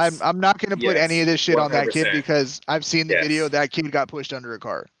 course. That's I'm not gonna put any of this shit on that kid 100%. because I've seen the Yes. video. That kid got pushed under a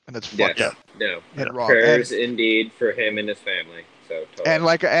car, and that's fucked yes. up No. and wrong. Prayers indeed for him and his family. So totally. And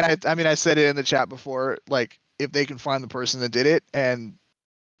like, I mean, I said it in the chat before. Like, if they can find the person that did it, and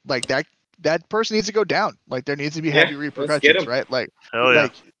like that person needs to go down. Like, there needs to be Yeah, heavy let's get repercussions, 'em. right? Like, Hell yeah.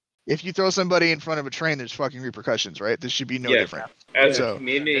 like if you throw somebody in front of a train, there's fucking repercussions, right? This should be no Yeah. different. As So- a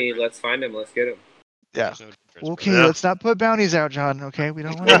community, let's find him. Let's get him. Yeah. There's no difference, Okay, Yeah. let's not put bounties out, John. Okay, we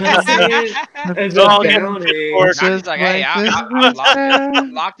don't want As No, a I'll get bounty. Or- bro. He's like, hey,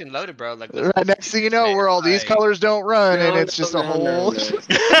 I'm locked and loaded, bro. Like, Right, next thing you know, man, where all these like- colors don't run, and No, it's just no, a no, whole, no.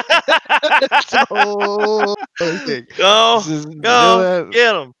 it's a whole other thing. Go, This is- go,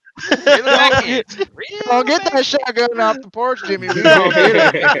 get him. Reel it back in. Get- Reel Oh, it get back that shotgun off the porch, Jimmy. We gonna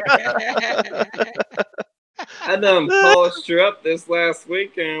get it. I done polished her up this last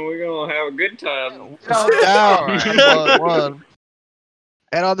weekend. We're gonna have a good time. No doubt. One.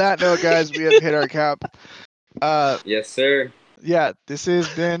 And on that note, guys, we have hit our cap. Yes, sir. Yeah, this has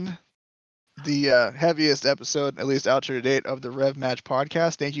been the heaviest episode, at least out to date, of the Rev Match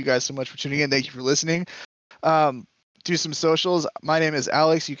podcast. Thank you guys so much for tuning in. Thank you for listening. Do some socials. My name is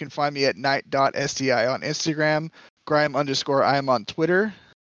Alex. You can find me at night.sti on Instagram. Grime_I am on Twitter.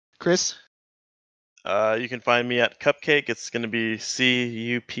 Chris? You can find me at Cupcake. It's going to be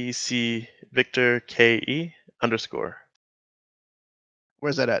CUPC Victor KE _.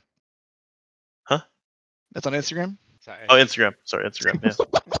 Where's that at? Huh? That's on Instagram? Sorry. Oh, Instagram. Sorry, Instagram. Yeah.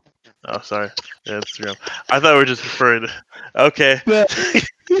 Oh, sorry. Yeah, Instagram. I thought we were just referring to. Okay.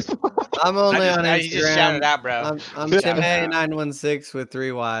 I'm only on You just shouted Instagram. out, bro. I'm Yeah. Tim Hay 916 with 3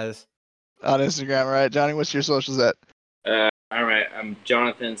 Ys. On Instagram, right? Johnny, what's your socials at? All right. I'm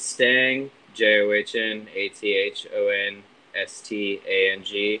Jonathan Stang,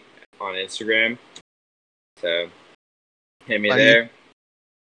 JohnAthonStang on Instagram. So hit me Are you- there.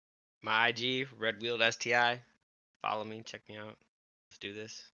 My IG, Red Wheeled STI. Follow me, check me out. Let's do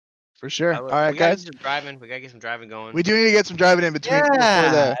this. For sure. All We right, gotta guys. get some driving. We gotta get some driving going. We do need to get some driving in between. Before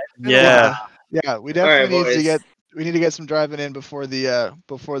the, Yeah. yeah, we definitely All right, need to boys. get. We need to get some driving in before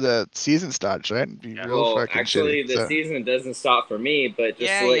the season starts, right? It'd be Yeah. real Well, fucking actually, shitty, the so. season doesn't stop for me, but just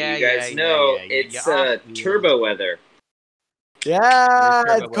Yeah, to let yeah, you guys yeah, know, yeah, yeah. it's You're off wheels. turbo weather. Yeah,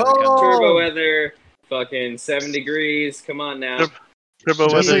 Turbo it's weather coming. cold. Turbo weather, fucking 7 degrees. Come on now. Turbo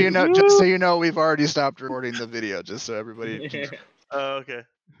Just so weather. you know, we've already stopped recording the video, just so everybody. Oh, okay.